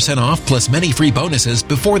 65% off plus many free bonuses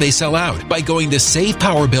before they sell out by going to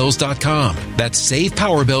SavePowerBills.com. That's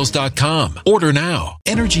SavePowerBills.com. Order now.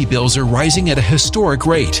 Energy bills are rising at a historic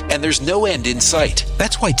rate, and there's no end in sight.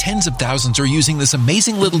 That's why tens of thousands are using this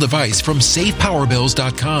amazing little device from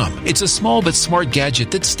SavePowerBills.com. It's a small but smart gadget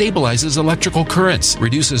that stabilizes electrical currents,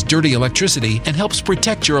 reduces dirty electricity, and helps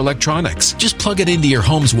protect your electronics. Just plug it into your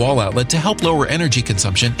home's wall outlet to help lower energy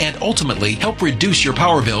consumption and ultimately help reduce your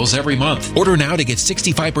power bills every month. Order now to get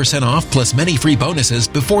 65% off plus many free bonuses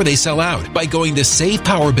before they sell out by going to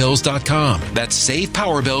SavePowerBills.com. That's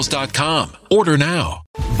SavePowerBills.com. Order now.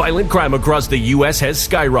 Violent crime across the U.S. has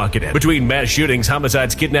skyrocketed. Between mass shootings,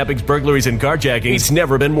 homicides, kidnappings, burglaries, and carjackings, it's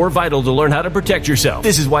never been more vital to learn how to protect yourself.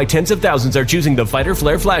 This is why tens of thousands are choosing the Fighter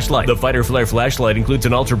Flare flashlight. The Fighter Flare flashlight includes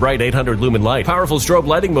an ultra-bright 800-lumen light, powerful strobe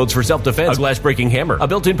lighting modes for self-defense, a glass-breaking hammer, a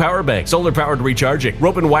built-in power bank, solar-powered recharging,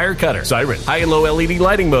 rope and wire cutter, siren, high and low LED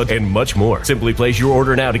lighting mode, and much more. Simply place your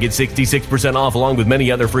order now to get 66% off along with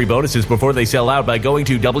many other free bonuses before they sell out by going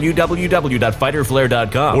to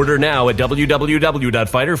www.fighterflare.com. Order now at www.fighterflare.com.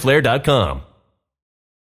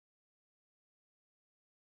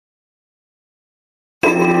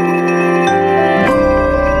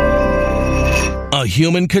 A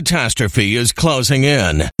human catastrophe is closing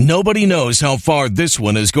in. Nobody knows how far this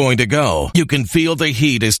one is going to go. You can feel the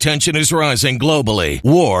heat as tension is rising globally.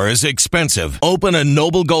 War is expensive. Open a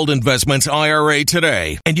Noble Gold Investments IRA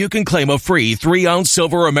today, and you can claim a free 3-ounce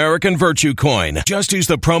silver American Virtue coin. Just use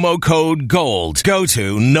the promo code GOLD. Go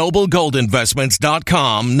to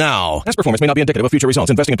noblegoldinvestments.com now. Past performance may not be indicative of future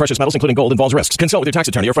results. Investing in precious metals, including gold, involves risks. Consult with your tax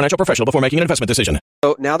attorney or financial professional before making an investment decision.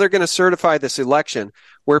 So now they're going to certify this election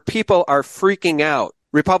where people are freaking out.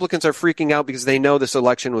 Republicans are freaking out because they know this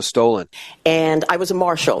election was stolen. And I was a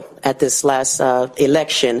marshal at this last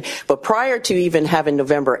election. But prior to even having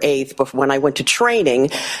November 8th, when I went to training,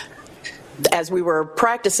 as we were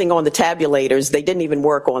practicing on the tabulators, they didn't even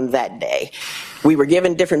work on that day. We were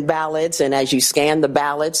given different ballots, and as you scan the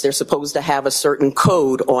ballots, they're supposed to have a certain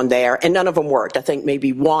code on there, and none of them worked. I think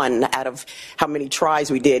maybe one out of how many tries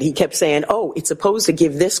we did. He kept saying, oh, it's supposed to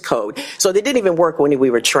give this code. So they didn't even work when we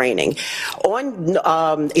were training.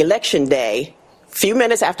 On election day, few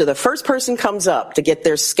minutes after the first person comes up to get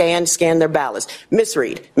their scan their ballots,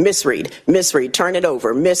 misread, turn it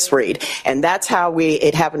over, misread. And that's how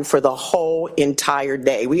it happened for the whole entire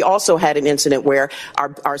day. We also had an incident where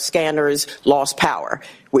our scanners lost power.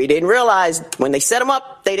 We didn't realize when they set them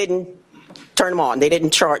up, they didn't turn them on. They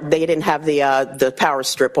didn't have the power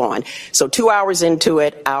strip on. So 2 hours into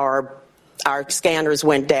it, our scanners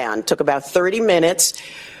went down. It took about 30 minutes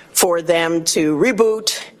for them to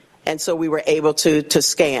reboot. And so we were able to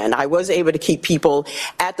scan. I was able to keep people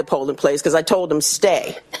at the polling place because I told them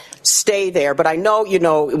stay there. But I know,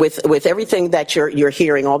 with everything that you're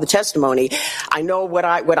hearing, all the testimony, I know what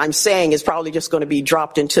I'm saying is probably just going to be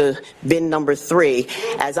dropped into bin number 3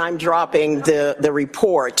 as I'm dropping the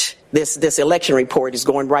report. This election report is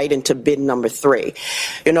going right into bin number 3,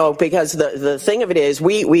 because the thing of it is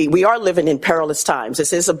we are living in perilous times.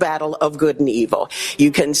 This is a battle of good and evil.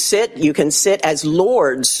 You can sit as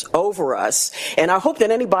lords over us. And I hope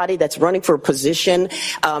that anybody that's running for a position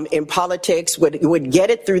in politics would get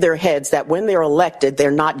it through their heads that when they're elected, they're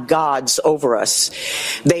not gods over us.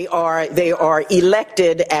 They are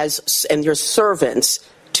elected and your servants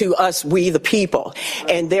to us, we the people.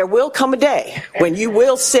 And there will come a day when you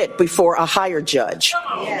will sit before a higher judge.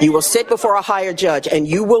 You will sit before a higher judge, and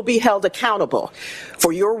you will be held accountable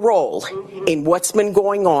for your role in what's been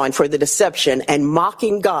going on, for the deception and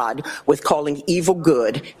mocking God with calling evil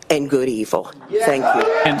good and good evil. Thank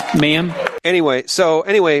you. And ma'am? Anyway,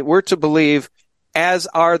 we're to believe, as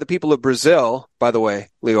are the people of Brazil, by the way,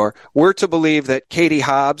 Lior, we're to believe that Katie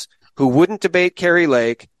Hobbs, who wouldn't debate Kari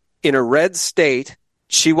Lake in a red state,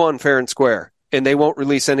 she won fair and square, and they won't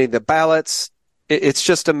release any of the ballots, It's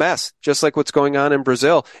just a mess, just like what's going on in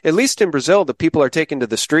Brazil. At least in Brazil, the people are taken to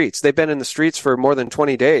the streets. They've been in the streets for more than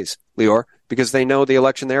 20 days, Lior, because they know the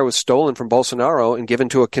election there was stolen from Bolsonaro and given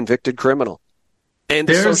to a convicted criminal. And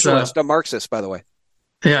a socialist, a Marxist, by the way.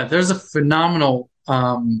 Yeah, there's a phenomenal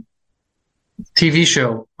TV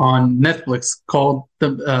show on Netflix called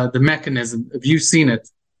The Mechanism. Have you seen it?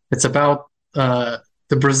 It's about the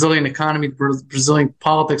Brazilian economy, Brazilian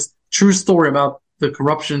politics, true story about the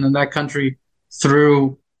corruption in that country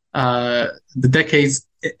through the decades.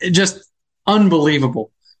 Just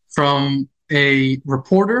unbelievable from a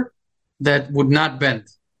reporter that would not bend.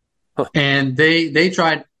 And they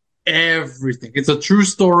tried everything. It's a true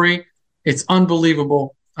story. It's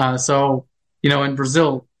unbelievable. So, in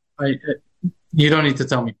Brazil, you don't need to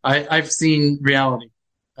tell me. I've seen reality,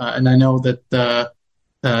 and I know that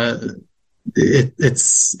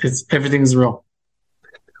it's everything's real.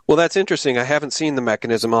 Well, that's interesting. I haven't seen The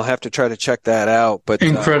Mechanism. I'll have to try to check that out. But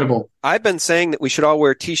incredible. I've been saying that we should all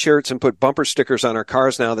wear T-shirts and put bumper stickers on our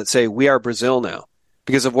cars now that say "We are Brazil" now,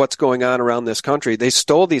 because of what's going on around this country. They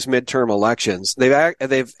stole these midterm elections.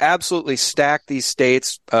 They've absolutely stacked these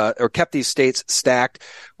states, or kept these states stacked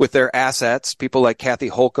with their assets. People like Kathy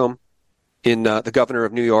Holcomb, the governor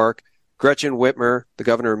of New York, Gretchen Whitmer, the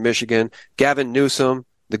governor of Michigan, Gavin Newsom,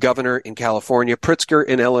 the governor in California, Pritzker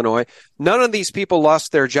in Illinois. None of these people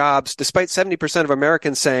lost their jobs, despite 70% of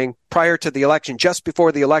Americans saying prior to the election, just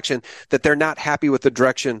before the election, that they're not happy with the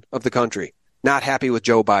direction of the country, not happy with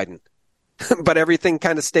Joe Biden. But everything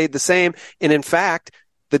kind of stayed the same. And in fact,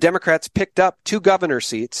 the Democrats picked up 2 governor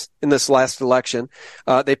seats in this last election.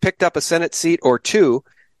 They picked up a Senate seat or 2,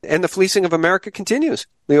 and the fleecing of America continues.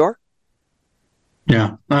 Lior?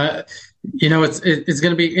 Yeah. It's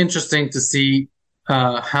going to be interesting to see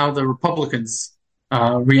how the Republicans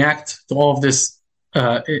react to all of this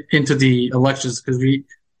into the elections, because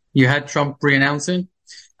you had Trump pre-announcing,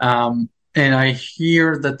 and I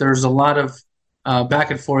hear that there's a lot of back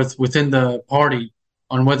and forth within the party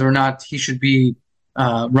on whether or not he should be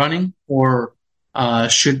running, or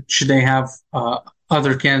should they have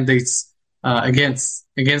other candidates against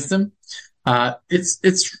him. This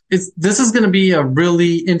is going to be a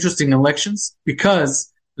really interesting elections, because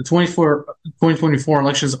the 2024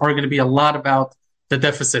 elections are going to be a lot about the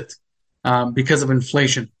deficit because of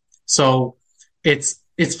inflation. So it's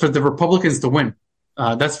for the Republicans to win.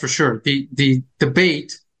 That's for sure. The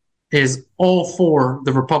debate is all for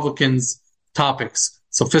the Republicans' topics.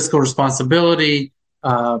 So fiscal responsibility,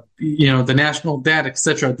 the national debt,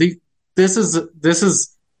 etc. This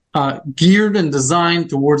is geared and designed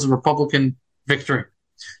towards a Republican victory.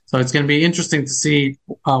 So it's going to be interesting to see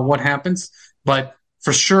what happens. But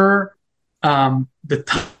for sure, the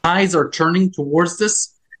tides are turning towards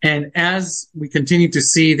this. And as we continue to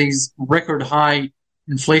see these record high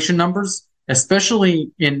inflation numbers,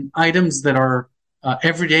 especially in items that are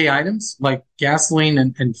everyday items like gasoline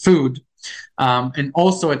and food, and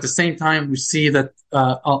also at the same time, we see that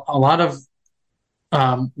a lot of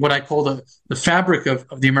what I call the fabric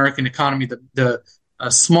of the American economy, the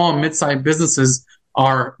small and mid-sized businesses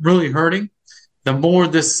are really hurting. The more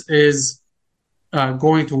this is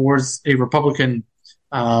going towards a Republican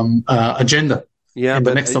agenda in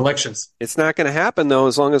the next elections. It's not going to happen, though,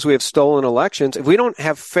 as long as we have stolen elections. If we don't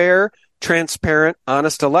have fair, transparent,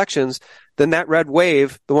 honest elections, then that red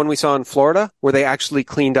wave, the one we saw in Florida, where they actually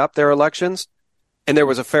cleaned up their elections, and there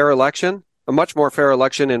was a fair election, a much more fair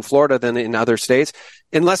election in Florida than in other states,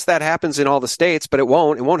 unless that happens in all the states, but it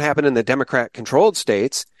won't. It won't happen in the Democrat-controlled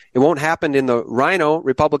states. It won't happen in the Rhino,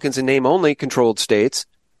 Republicans in name-only controlled states.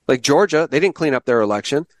 Like Georgia, they didn't clean up their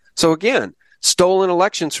election. So again, stolen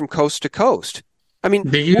elections from coast to coast. I mean,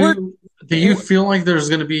 do you feel like there's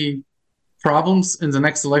going to be problems in the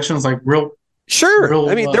next elections, like real? Sure.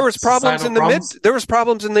 I mean, there was problems in there was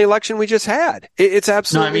problems in the election we just had. It's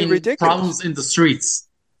absolutely ridiculous. Problems in the streets.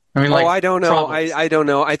 I mean, I don't know. I don't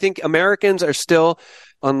know. I think Americans are still,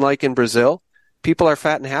 unlike in Brazil, people are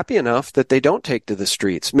fat and happy enough that they don't take to the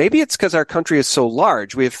streets. Maybe it's because our country is so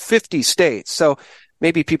large. We have 50 states. So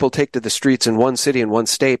maybe people take to the streets in one city and one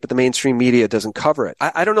state, but the mainstream media doesn't cover it.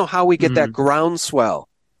 I don't know how we get that groundswell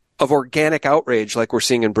of organic outrage like we're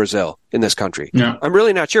seeing in Brazil in this country. Yeah. I'm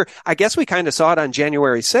really not sure. I guess we kind of saw it on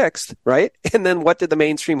January 6th, right? And then what did the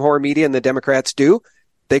mainstream horror media and the Democrats do?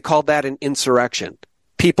 They called that an insurrection.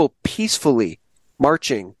 People peacefully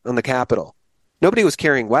marching on the Capitol. Nobody was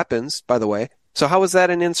carrying weapons, by the way. So how was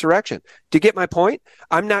that an insurrection? Do you get my point?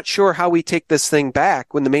 I'm not sure how we take this thing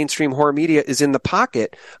back when the mainstream horror media is in the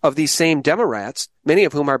pocket of these same Democrats, many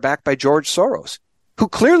of whom are backed by George Soros, who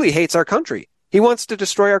clearly hates our country. He wants to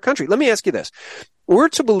destroy our country. Let me ask you this. We're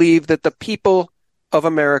to believe that the people of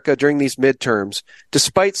America during these midterms,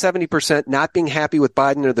 despite 70% not being happy with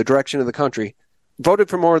Biden or the direction of the country, voted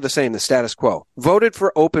for more of the same, the status quo, voted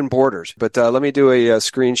for open borders. But let me do a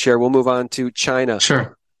screen share. We'll move on to China.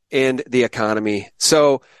 Sure. And the economy.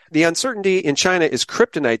 So the uncertainty in China is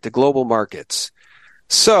kryptonite to global markets.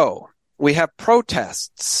 So we have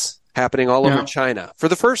protests happening all over China for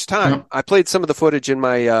the first time. Yeah. I played some of the footage in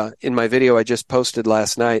my video I just posted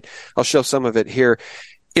last night. I'll show some of it here.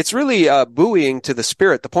 It's really buoying to the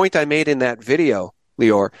spirit. The point I made in that video,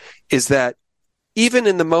 Lior, is that even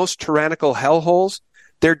in the most tyrannical hellholes,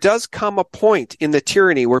 there does come a point in the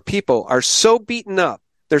tyranny where people are so beaten up,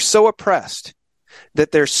 they're so oppressed,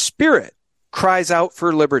 that their spirit cries out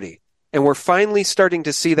for liberty. And we're finally starting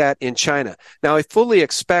to see that in China. Now, I fully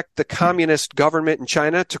expect the communist government in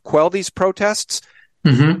China to quell these protests,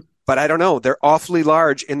 but I don't know. They're awfully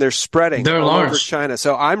large and they're spreading all over China.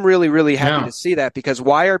 So I'm really, really happy to see that, because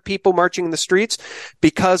why are people marching in the streets?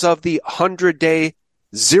 Because of the 100-day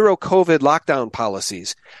zero COVID lockdown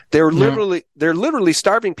policies. They're literally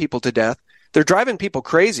starving people to death. They're driving people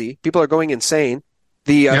crazy. People are going insane.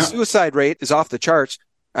 The suicide rate is off the charts.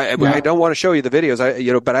 I don't want to show you the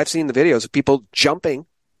videos, but I've seen the videos of people jumping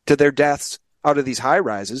to their deaths out of these high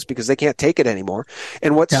rises because they can't take it anymore.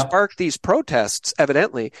 And what sparked these protests,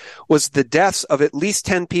 evidently, was the deaths of at least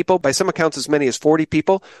 10 people, by some accounts as many as 40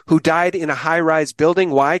 people, who died in a high-rise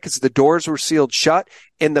building. Why? Because the doors were sealed shut,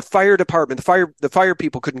 and the fire department, the fire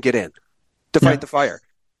people couldn't get in to fight the fire.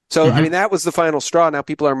 So, I mean, that was the final straw. Now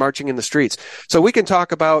people are marching in the streets. So we can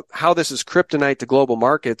talk about how this is kryptonite to global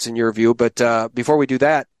markets in your view. But before we do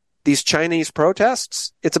that, these Chinese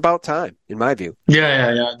protests, it's about time, in my view.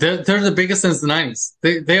 Yeah. They're the biggest since the 90s.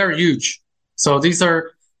 They are huge. So these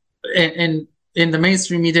are, and in the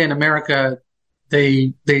mainstream media in America,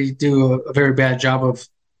 they do a very bad job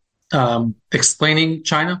of explaining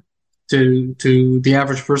China to the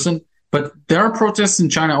average person. But there are protests in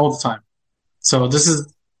China all the time. So this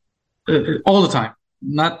is all the time,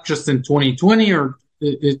 not just in 2020 or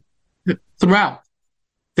throughout.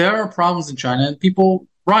 There are problems in China and people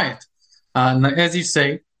riot. And as you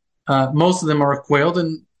say, most of them are quailed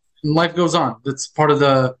and life goes on. That's part of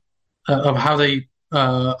the of how they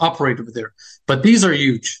operate over there. But these are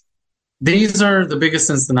huge. These are the biggest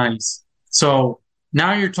since the 90s. So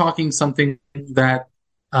now you're talking something that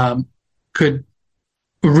could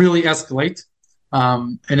really escalate.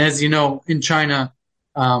 And as you know, in China,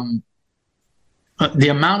 the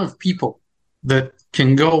amount of people that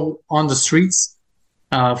can go on the streets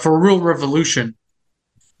for a real revolution,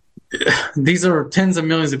 these are tens of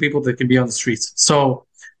millions of people that can be on the streets. So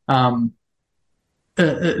the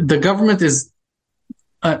government is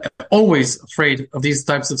always afraid of these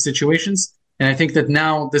types of situations. And I think that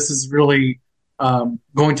now this is really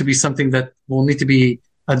going to be something that will need to be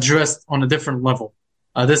addressed on a different level.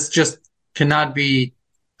 This just cannot be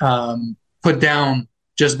put down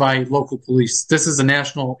just by local police. This is a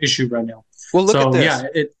national issue right now. Well, look at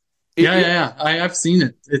this. I've seen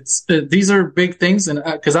it. It's these are big things, and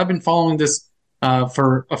because I've been following this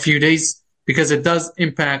for a few days, because it does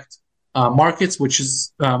impact markets, which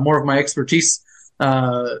is more of my expertise,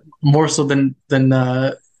 more so than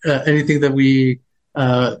anything that we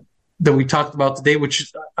talked about today,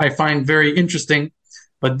 which I find very interesting.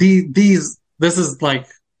 But this is like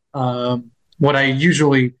what I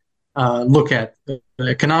usually look at,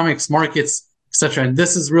 economics, markets, etc. And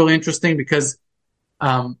this is really interesting because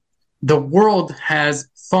the world has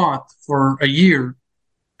thought for a year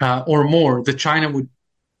or more that China would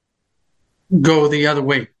go the other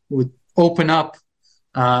way, would open up,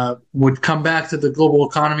 would come back to the global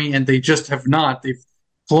economy, and they just have not. They've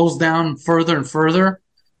closed down further and further.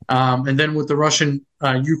 And then with the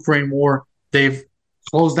Russian-Ukraine war, they've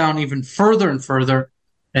closed down even further and further.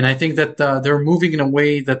 And I think that they're moving in a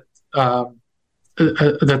way that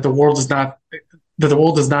that the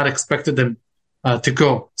world has not expected them to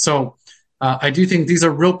go. So I do think these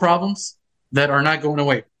are real problems that are not going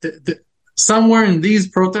away. Somewhere in these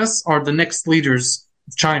protests are the next leaders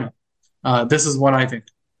of China. This is what I think.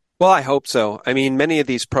 Well, I hope so. I mean, many of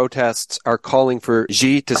these protests are calling for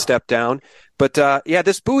Xi to step down. But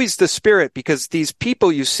this buoys the spirit, because these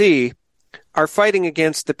people you see are fighting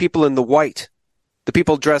against the people in the white, the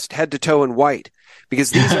people dressed head to toe in white.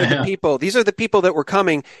 Because these are the people that were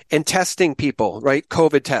coming and testing people, right?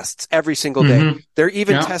 COVID tests every single day. They're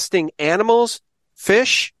even testing animals,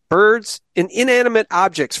 fish, birds, and inanimate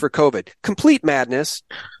objects for COVID. Complete madness,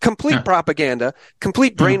 complete propaganda,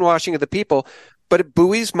 complete brainwashing of the people. But it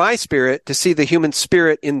buoys my spirit to see the human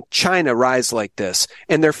spirit in China rise like this.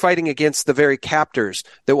 And they're fighting against the very captors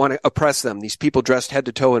that want to oppress them, these people dressed head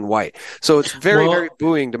to toe in white. So it's very, very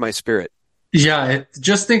buoying to my spirit. Yeah,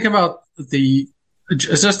 just think about the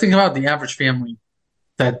average family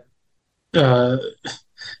that they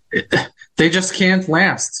just can't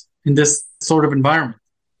last in this sort of environment.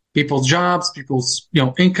 People's jobs, people's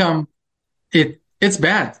income, it's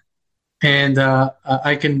bad, and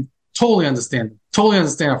I can totally understand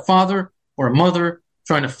a father or a mother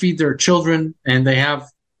trying to feed their children, and they have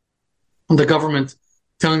the government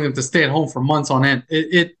telling them to stay at home for months on end.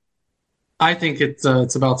 I think it's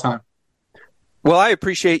about time. Well, I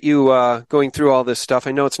appreciate you going through all this stuff.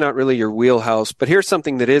 I know it's not really your wheelhouse, but here's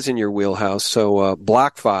something that is in your wheelhouse. So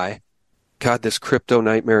BlockFi, God, this crypto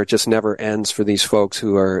nightmare, it just never ends for these folks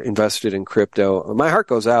who are invested in crypto. My heart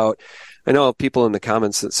goes out. I know people in the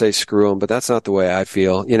comments that say screw them, but that's not the way I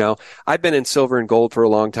feel. I've been in silver and gold for a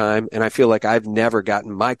long time, and I feel like I've never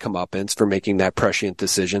gotten my comeuppance for making that prescient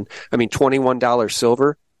decision. I mean, $21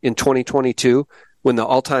 silver in 2022. When the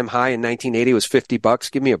all-time high in 1980 was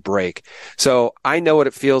 $50, give me a break. So I know what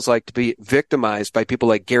it feels like to be victimized by people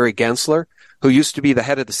like Gary Gensler, who used to be the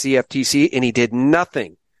head of the CFTC, and he did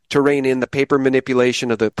nothing to rein in the paper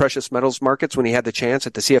manipulation of the precious metals markets when he had the chance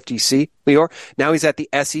at the CFTC, Lior. Now he's at the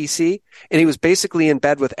SEC, and he was basically in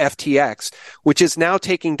bed with FTX, which is now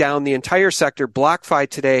taking down the entire sector. BlockFi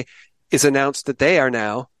today is announced that they are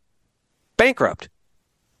now bankrupt.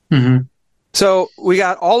 Mm-hmm. So we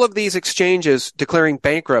got all of these exchanges declaring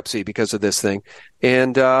bankruptcy because of this thing.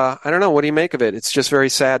 And I don't know. What do you make of it? It's just very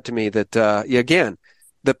sad to me that, again,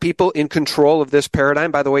 the people in control of this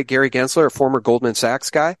paradigm, by the way, Gary Gensler, a former Goldman Sachs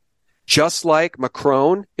guy, just like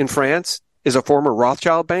Macron in France is a former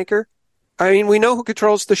Rothschild banker. I mean, we know who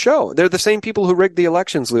controls the show. They're the same people who rigged the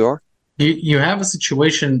elections, Lior. You have a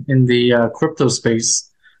situation in the crypto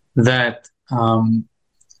space that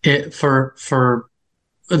for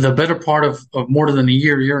the better part of more than a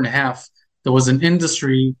year and a half, there was an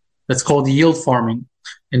industry that's called yield farming.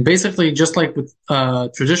 And basically, just like with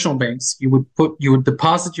traditional banks, you would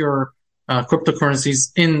deposit your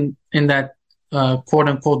cryptocurrencies in that quote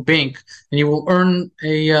unquote bank, and you will earn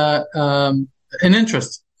an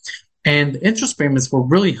interest. And interest payments were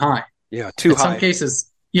really high. Yeah, too high. In some cases,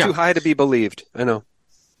 too high to be believed. I know.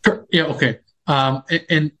 Yeah. Okay. That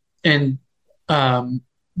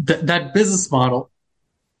business model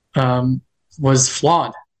was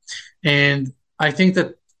flawed. And I think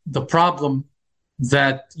that the problem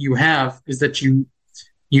that you have is that you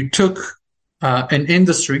took an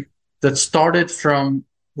industry that started from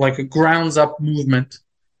like a grounds up movement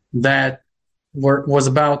that was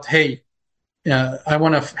about, hey, I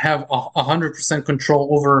want to have 100% control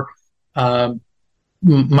over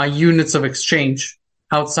my units of exchange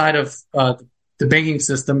outside of the banking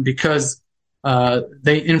system because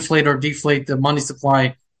they inflate or deflate the money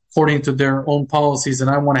supply according to their own policies, and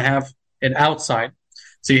I want to have it outside.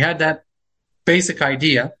 So you had that basic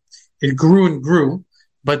idea. It grew and grew,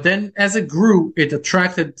 but then as it grew, it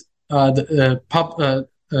attracted the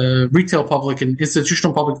retail public and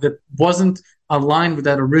institutional public that wasn't aligned with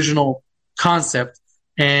that original concept,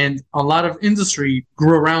 and a lot of industry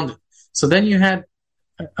grew around it. So then you had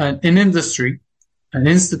an industry, an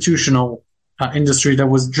institutional industry that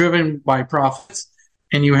was driven by profits,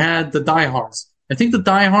 and you had the diehards. I think the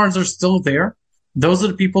diehards are still there. Those are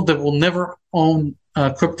the people that will never own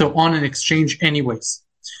crypto on an exchange anyways.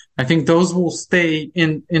 I think those will stay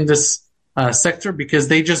in this sector because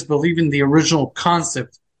they just believe in the original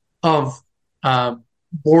concept of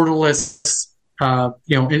borderless,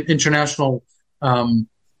 international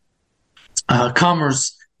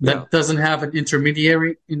commerce that doesn't have an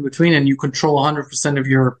intermediary in between, and you control 100% of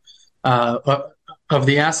your of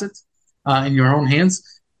the asset in your own hands.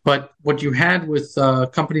 But what you had with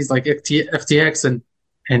companies like FTX and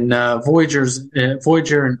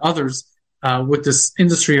Voyager and others with this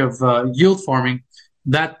industry of yield farming,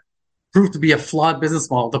 that proved to be a flawed business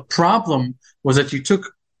model. The problem was that you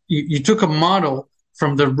took a model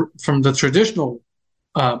from the traditional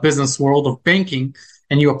business world of banking,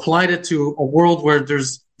 and you applied it to a world where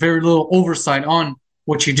there's very little oversight on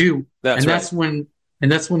what you do. That's when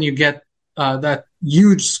you get that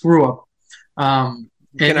huge screw up. I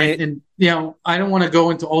don't want to go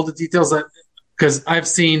into all the details because I've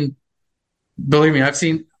seen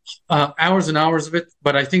hours and hours of it.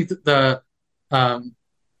 But I think that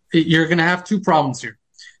you're going to have two problems here.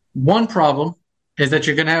 One problem is that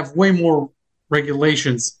you're going to have way more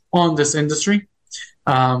regulations on this industry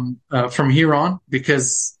from here on,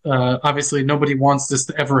 because obviously nobody wants this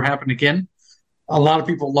to ever happen again. A lot of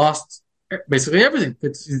people lost basically everything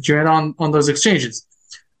that you had on those exchanges.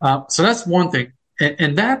 So that's one thing.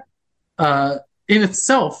 And that in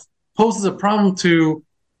itself poses a problem to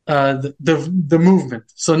the movement.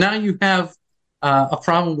 So now you have a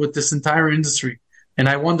problem with this entire industry. And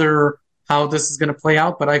I wonder how this is going to play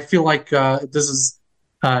out. But I feel like this is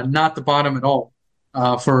not the bottom at all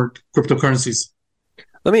for cryptocurrencies.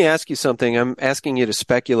 Let me ask you something. I'm asking you to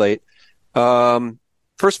speculate.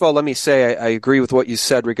 First of all, let me say I agree with what you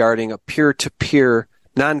said regarding a peer-to-peer,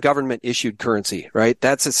 non-government issued currency, right?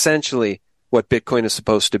 That's essentially what Bitcoin is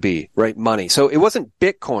supposed to be, right? Money. So it wasn't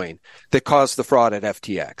Bitcoin that caused the fraud at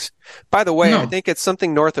FTX. By the way, I think it's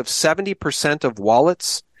something north of 70% of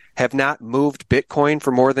wallets have not moved Bitcoin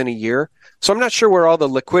for more than a year. So I'm not sure where all the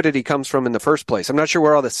liquidity comes from in the first place. I'm not sure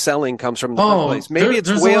where all the selling comes from in the first place. Maybe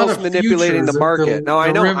it's whales manipulating the market. No,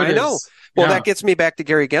 I know. Well, that gets me back to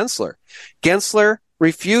Gary Gensler. Gensler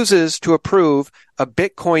refuses to approve a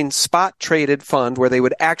Bitcoin spot traded fund where they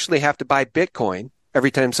would actually have to buy Bitcoin every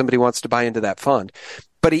time somebody wants to buy into that fund.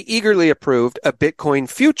 But he eagerly approved a Bitcoin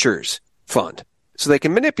futures fund so they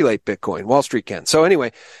can manipulate Bitcoin. Wall Street can. So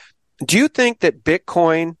anyway, do you think that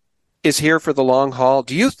Bitcoin is here for the long haul?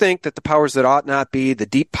 Do you think that the powers that ought not be, the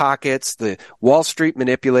deep pockets, the Wall Street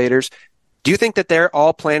manipulators, do you think that they're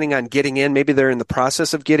all planning on getting in? Maybe they're in the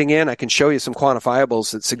process of getting in. I can show you some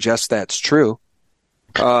quantifiables that suggest that's true.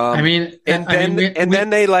 Then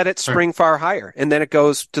they let it spring far higher, and then it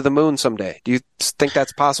goes to the moon someday. Do you think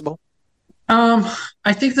that's possible?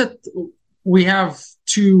 I think that we have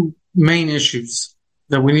two main issues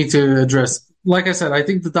that we need to address. Like I said, I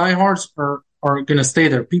think the diehards are going to stay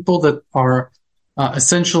there. People that are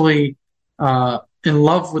essentially in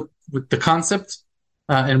love with the concept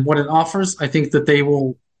and what it offers, I think that they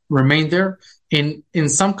will remain there. In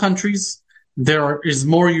some countries, there is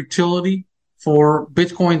more utility for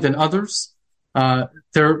Bitcoin than others.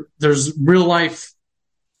 There's real life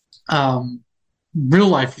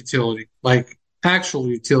utility, like actual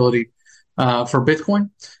utility for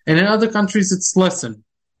Bitcoin, and in other countries it's lessened.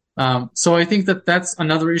 So I think that that's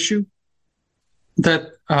another issue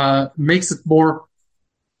that makes it more,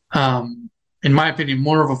 in my opinion,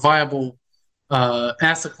 more of a viable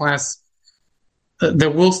asset class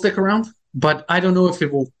that will stick around. But I don't know if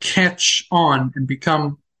it will catch on and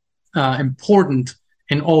become important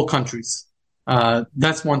in all countries.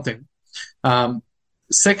 That's one thing.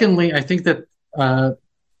 Secondly, I think that a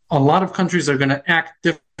lot of countries are going to act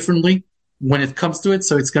differently when it comes to it,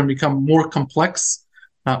 so it's going to become more complex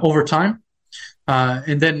over time.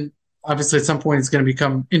 And then, obviously, at some point, it's going to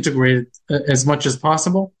become integrated as much as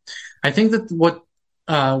possible. I think that what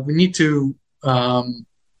we need to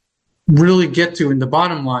really get to in the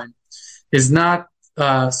bottom line is not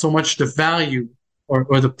so much the value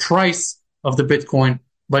or the price of the Bitcoin,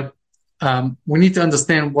 but we need to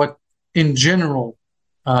understand what, in general,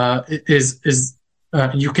 is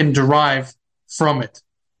you can derive from it.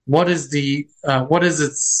 What is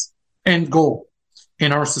its end goal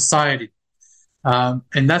in our society?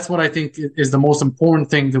 And that's what I think is the most important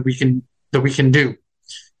thing that we can do.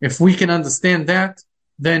 If we can understand that,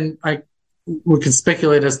 then we can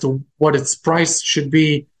speculate as to what its price should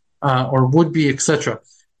be or would be, etc.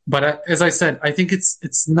 But as I said, I think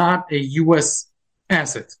it's not a U.S.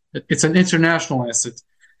 asset. It's an international asset,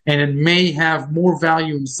 and it may have more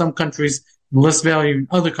value in some countries, less value in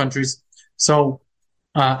other countries. So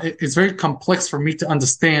it's very complex for me to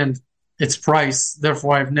understand its price.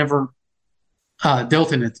 Therefore, I've never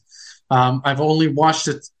dealt in it. I've only watched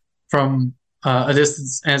it from a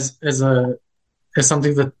distance as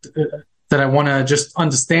something that I want to just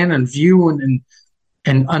understand and view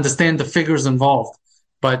and understand the figures involved.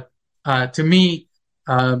 But to me,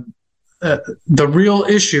 the real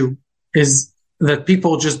issue is that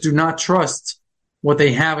people just do not trust what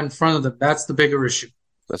they have in front of them. That's the bigger issue.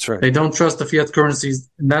 That's right. They don't trust the fiat currencies,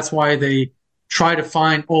 and that's why they try to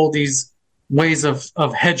find all these ways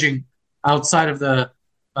of hedging outside of the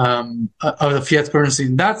fiat currency.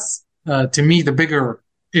 And that's, to me, the bigger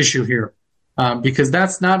issue here, because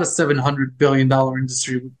that's not a $700 billion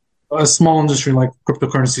industry, a small industry like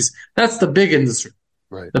cryptocurrencies. That's the big industry.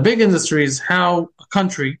 Right. The big industry is how a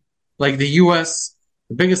country like the U.S.,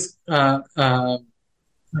 the biggest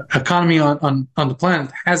economy on the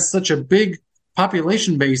planet, has such a big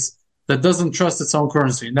population base that doesn't trust its own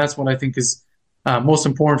currency, and that's what I think is most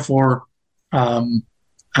important for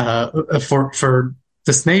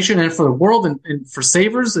this nation and for the world and for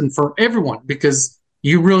savers and for everyone, because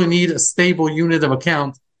you really need a stable unit of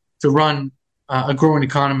account to run a growing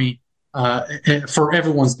economy for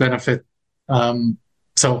everyone's benefit.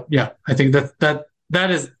 So yeah, I think that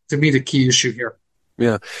is, to me, the key issue here.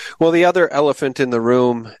 Yeah. Well, the other elephant in the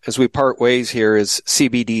room as we part ways here is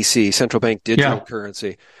CBDC, central bank digital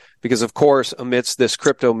currency. Because, of course, amidst this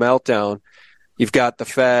crypto meltdown, you've got the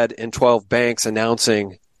Fed and 12 banks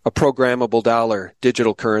announcing a programmable dollar,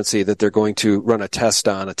 digital currency that they're going to run a test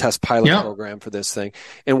pilot program for this thing.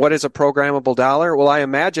 And what is a programmable dollar? Well, I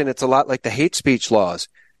imagine it's a lot like the hate speech laws.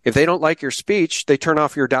 If they don't like your speech, they turn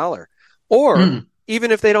off your dollar. Or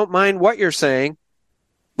even if they don't mind what you're saying,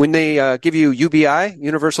 when they give you UBI,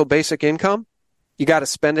 Universal Basic Income, you got to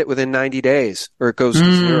spend it within 90 days or it goes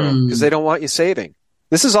to zero because they don't want you saving.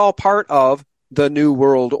 This is all part of the New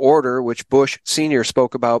World Order, which Bush Sr.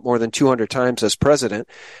 spoke about more than 200 times as president.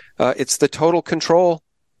 It's the total control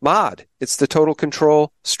mod. It's the total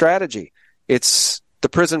control strategy. It's the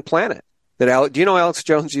prison planet. Do you know Alex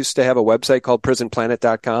Jones used to have a website called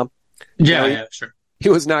prisonplanet.com? Yeah, sure. He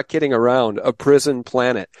was not kidding around. A prison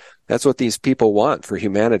planet. That's what these people want for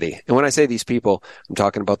humanity. And when I say these people, I'm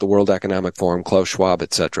talking about the World Economic Forum, Klaus Schwab,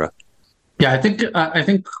 etc. Yeah, I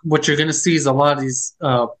think what you're going to see is a lot of these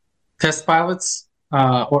test pilots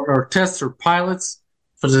or tests or pilots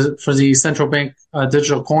for the central bank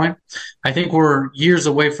digital coin. I think we're years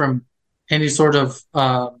away from any sort of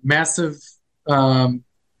massive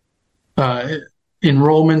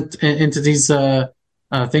enrollment into these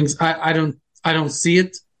things. I don't see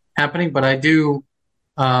it happening, but I do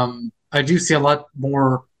see a lot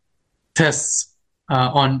more tests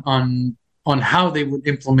on how they would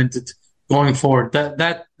implement it going forward.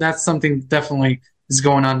 That's something definitely is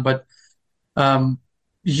going on, but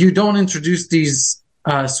you don't introduce these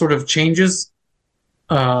sort of changes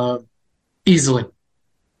easily.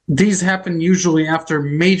 These happen usually after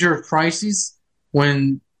major crises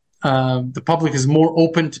when the public is more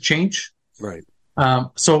open to change. Right.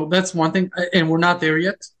 So that's one thing, and we're not there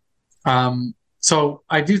yet. So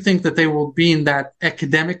I do think that they will be in that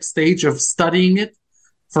academic stage of studying it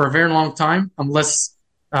for a very long time, unless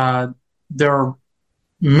there are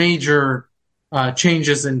major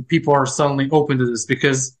changes and people are suddenly open to this.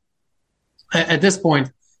 Because at this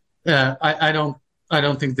point, I don't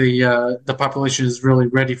think the population is really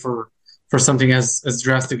ready for something as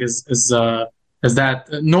drastic as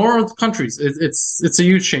that. Nor are the countries. It's a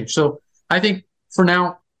huge change. So I think for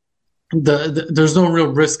now, there's no real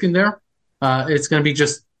risk in there. It's going to be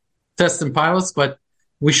just tests and pilots, but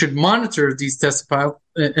we should monitor these tests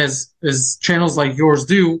as channels like yours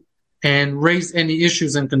do, and raise any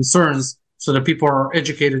issues and concerns so that people are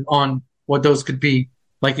educated on what those could be.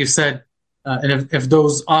 Like you said, and if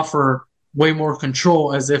those offer way more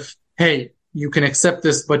control, as if, hey, you can accept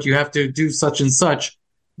this, but you have to do such and such,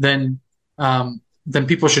 then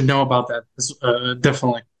people should know about that.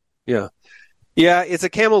 Definitely. Yeah. Yeah, it's a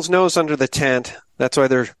camel's nose under the tent. That's why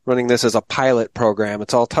they're running this as a pilot program.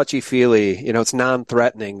 It's all touchy-feely. It's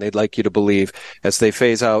non-threatening, they'd like you to believe, as they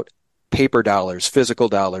phase out paper dollars, physical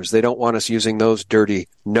dollars. They don't want us using those dirty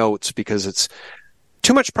notes because it's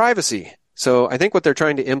too much privacy. So I think what they're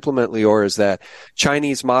trying to implement, Lior, is that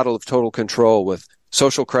Chinese model of total control with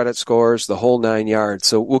social credit scores, the whole 9 yards.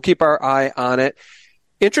 So we'll keep our eye on it.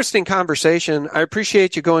 Interesting conversation. I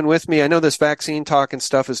appreciate you going with me. I know this vaccine talk and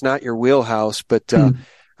stuff is not your wheelhouse, but I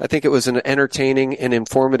think it was an entertaining and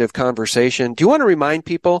informative conversation. Do you want to remind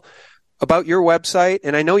people about your website?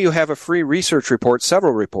 And I know you have a free research report,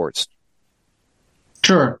 several reports.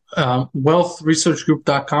 Sure.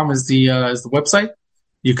 Wealthresearchgroup.com is the website.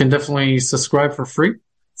 You can definitely subscribe for free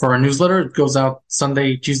for our newsletter. It goes out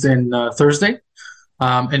Sunday, Tuesday, and Thursday.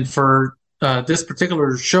 And for this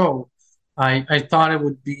particular show, I thought it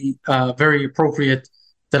would be very appropriate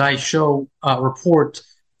that I show a report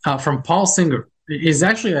from Paul Singer. He's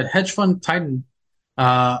actually a hedge fund titan,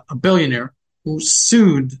 a billionaire who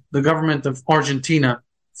sued the government of Argentina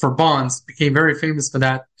for bonds, became very famous for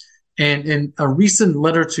that. And in a recent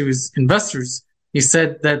letter to his investors, he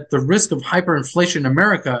said that the risk of hyperinflation in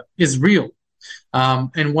America is real.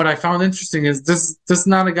 And what I found interesting is this is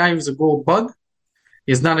not a guy who's a gold bug.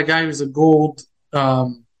 He's not a guy who's a gold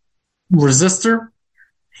resistor.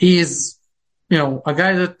 He is, a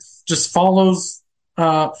guy that just follows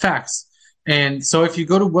facts. And so if you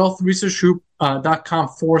go to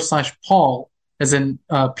wealthresearchgroup.com/Paul, as in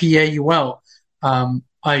PAUL,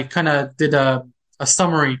 I kind of did a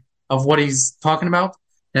summary of what he's talking about.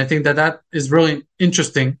 And I think that is really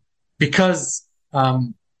interesting because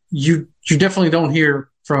you definitely don't hear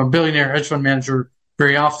from a billionaire hedge fund manager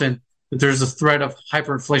very often that there's a threat of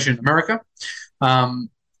hyperinflation in America. And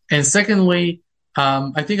secondly,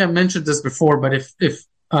 I think I mentioned this before, but if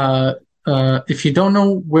you don't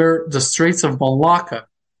know where the Straits of Malacca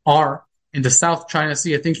are in the South China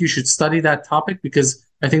Sea, I think you should study that topic because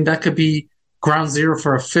I think that could be ground zero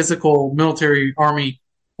for a physical military army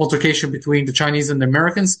altercation between the Chinese and the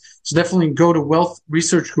Americans. So definitely go to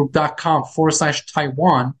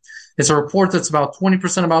wealthresearchgroup.com/Taiwan. It's a report that's about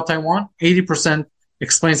 20% about Taiwan, 80%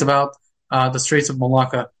 explains about the Straits of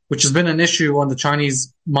Malacca, which has been an issue on the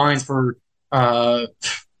Chinese minds for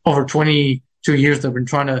over 22 years. They've been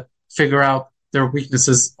trying to figure out their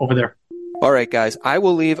weaknesses over there. All right, guys, I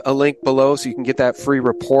will leave a link below so you can get that free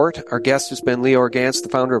report. Our guest has been Lior Gantz, the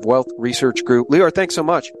founder of Wealth Research Group. Lior, thanks so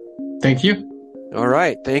much. Thank you. All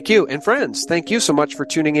right. Thank you. And friends, thank you so much for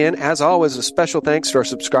tuning in. As always, a special thanks to our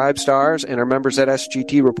subscribe stars and our members at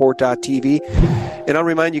sgtreport.tv. And I'll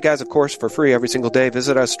remind you guys, of course, for free every single day,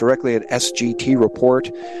 visit us directly at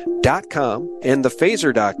sgtreport.com and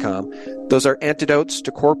thephaser.com. Those are antidotes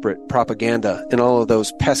to corporate propaganda and all of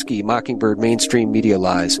those pesky mockingbird mainstream media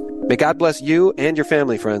lies. May God bless you and your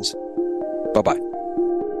family, friends. Bye-bye.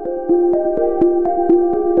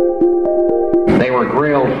 They were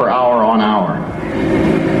grilled for hour on hour.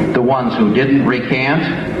 The ones who didn't recant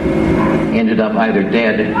ended up either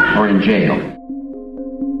dead or in jail.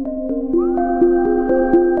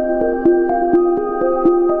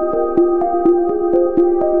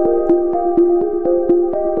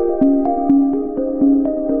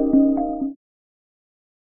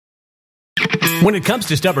 When it comes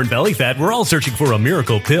to stubborn belly fat, we're all searching for a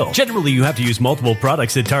miracle pill. Generally, you have to use multiple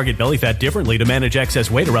products that target belly fat differently to manage excess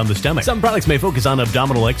weight around the stomach. Some products may focus on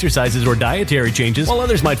abdominal exercises or dietary changes, while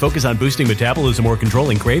others might focus on boosting metabolism or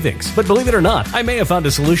controlling cravings. But believe it or not, I may have found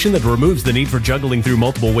a solution that removes the need for juggling through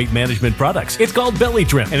multiple weight management products. It's called Belly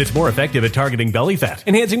Trim, and it's more effective at targeting belly fat,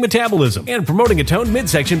 enhancing metabolism, and promoting a toned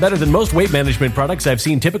midsection better than most weight management products I've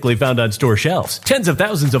seen typically found on store shelves. Tens of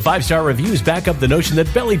thousands of 5-star reviews back up the notion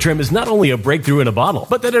that Belly Trim is not only a breakthrough in a bottle,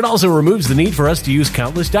 but that it also removes the need for us to use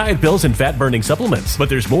countless diet pills and fat-burning supplements. But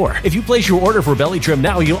there's more. If you place your order for Belly Trim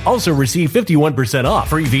now, you'll also receive 51%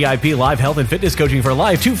 off, free VIP live health and fitness coaching for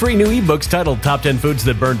life, 2 free new ebooks titled Top 10 Foods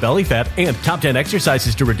That Burn Belly Fat and Top 10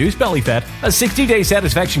 Exercises to Reduce Belly Fat, a 60-day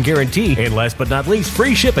satisfaction guarantee, and last but not least,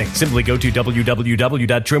 free shipping. Simply go to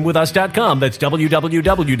www.trimwithus.com. That's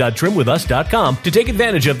www.trimwithus.com to take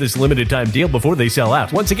advantage of this limited time deal before they sell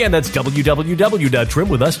out. Once again, that's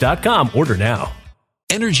www.trimwithus.com. Order now.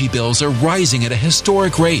 Energy bills are rising at a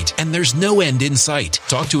historic rate, and there's no end in sight.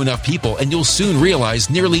 Talk to enough people, and you'll soon realize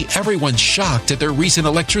nearly everyone's shocked at their recent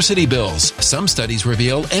electricity bills. Some studies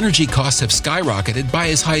reveal energy costs have skyrocketed by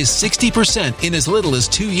as high as 60% in as little as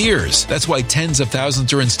 2 years. That's why tens of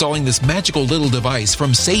thousands are installing this magical little device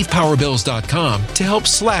from SavePowerBills.com to help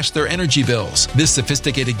slash their energy bills. This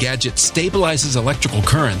sophisticated gadget stabilizes electrical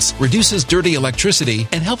currents, reduces dirty electricity,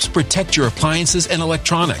 and helps protect your appliances and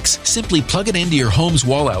electronics. Simply plug it into your home's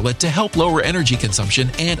wall outlet to help lower energy consumption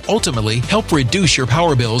and ultimately help reduce your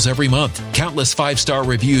power bills every month. Countless 5-star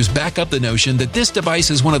reviews back up the notion that this device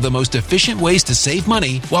is one of the most efficient ways to save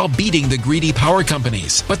money while beating the greedy power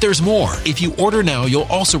companies. But there's more. If you order now, you'll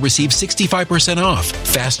also receive 65% off,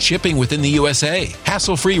 fast shipping within the USA,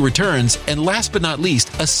 hassle-free returns, and last but not least,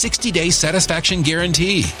 a 60-day satisfaction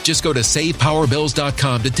guarantee. Just go to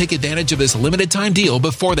SavePowerBills.com to take advantage of this limited time deal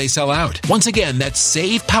before they sell out. Once again, that's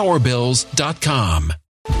SavePowerBills.com.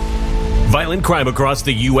 Violent crime across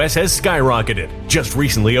the U.S. has skyrocketed. Just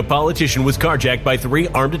recently, a politician was carjacked by 3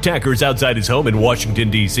 armed attackers outside his home in Washington,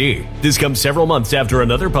 D.C. This comes several months after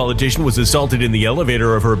another politician was assaulted in the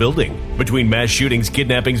elevator of her building. Between mass shootings,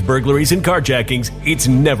 kidnappings, burglaries, and carjackings, it's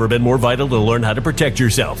never been more vital to learn how to protect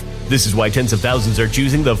yourself. This is why tens of thousands are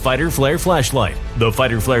choosing the Fighter Flare flashlight. The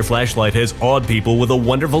Fighter Flare flashlight has awed people with a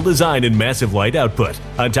wonderful design and massive light output.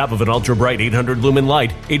 On top of an ultra-bright 800-lumen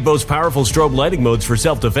light, it boasts powerful strobe lighting modes for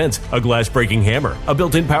self-defense, a glass-breaking hammer, a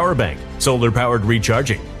built-in power bank, solar-powered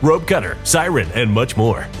recharging, rope cutter, siren, and much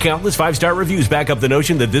more. Countless 5-star reviews back up the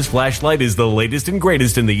notion that this flashlight is the latest and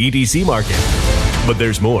greatest in the EDC market. But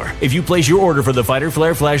there's more. If you place your order for the Fighter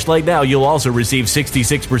Flare flashlight now, you'll also receive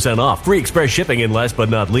 66% off, free express shipping, and last but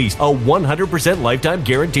not least, a 100% lifetime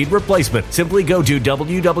guaranteed replacement. Simply go to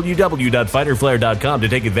www.fighterflare.com to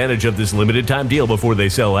take advantage of this limited time deal before they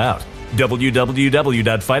sell out.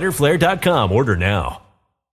 www.fighterflare.com. Order now.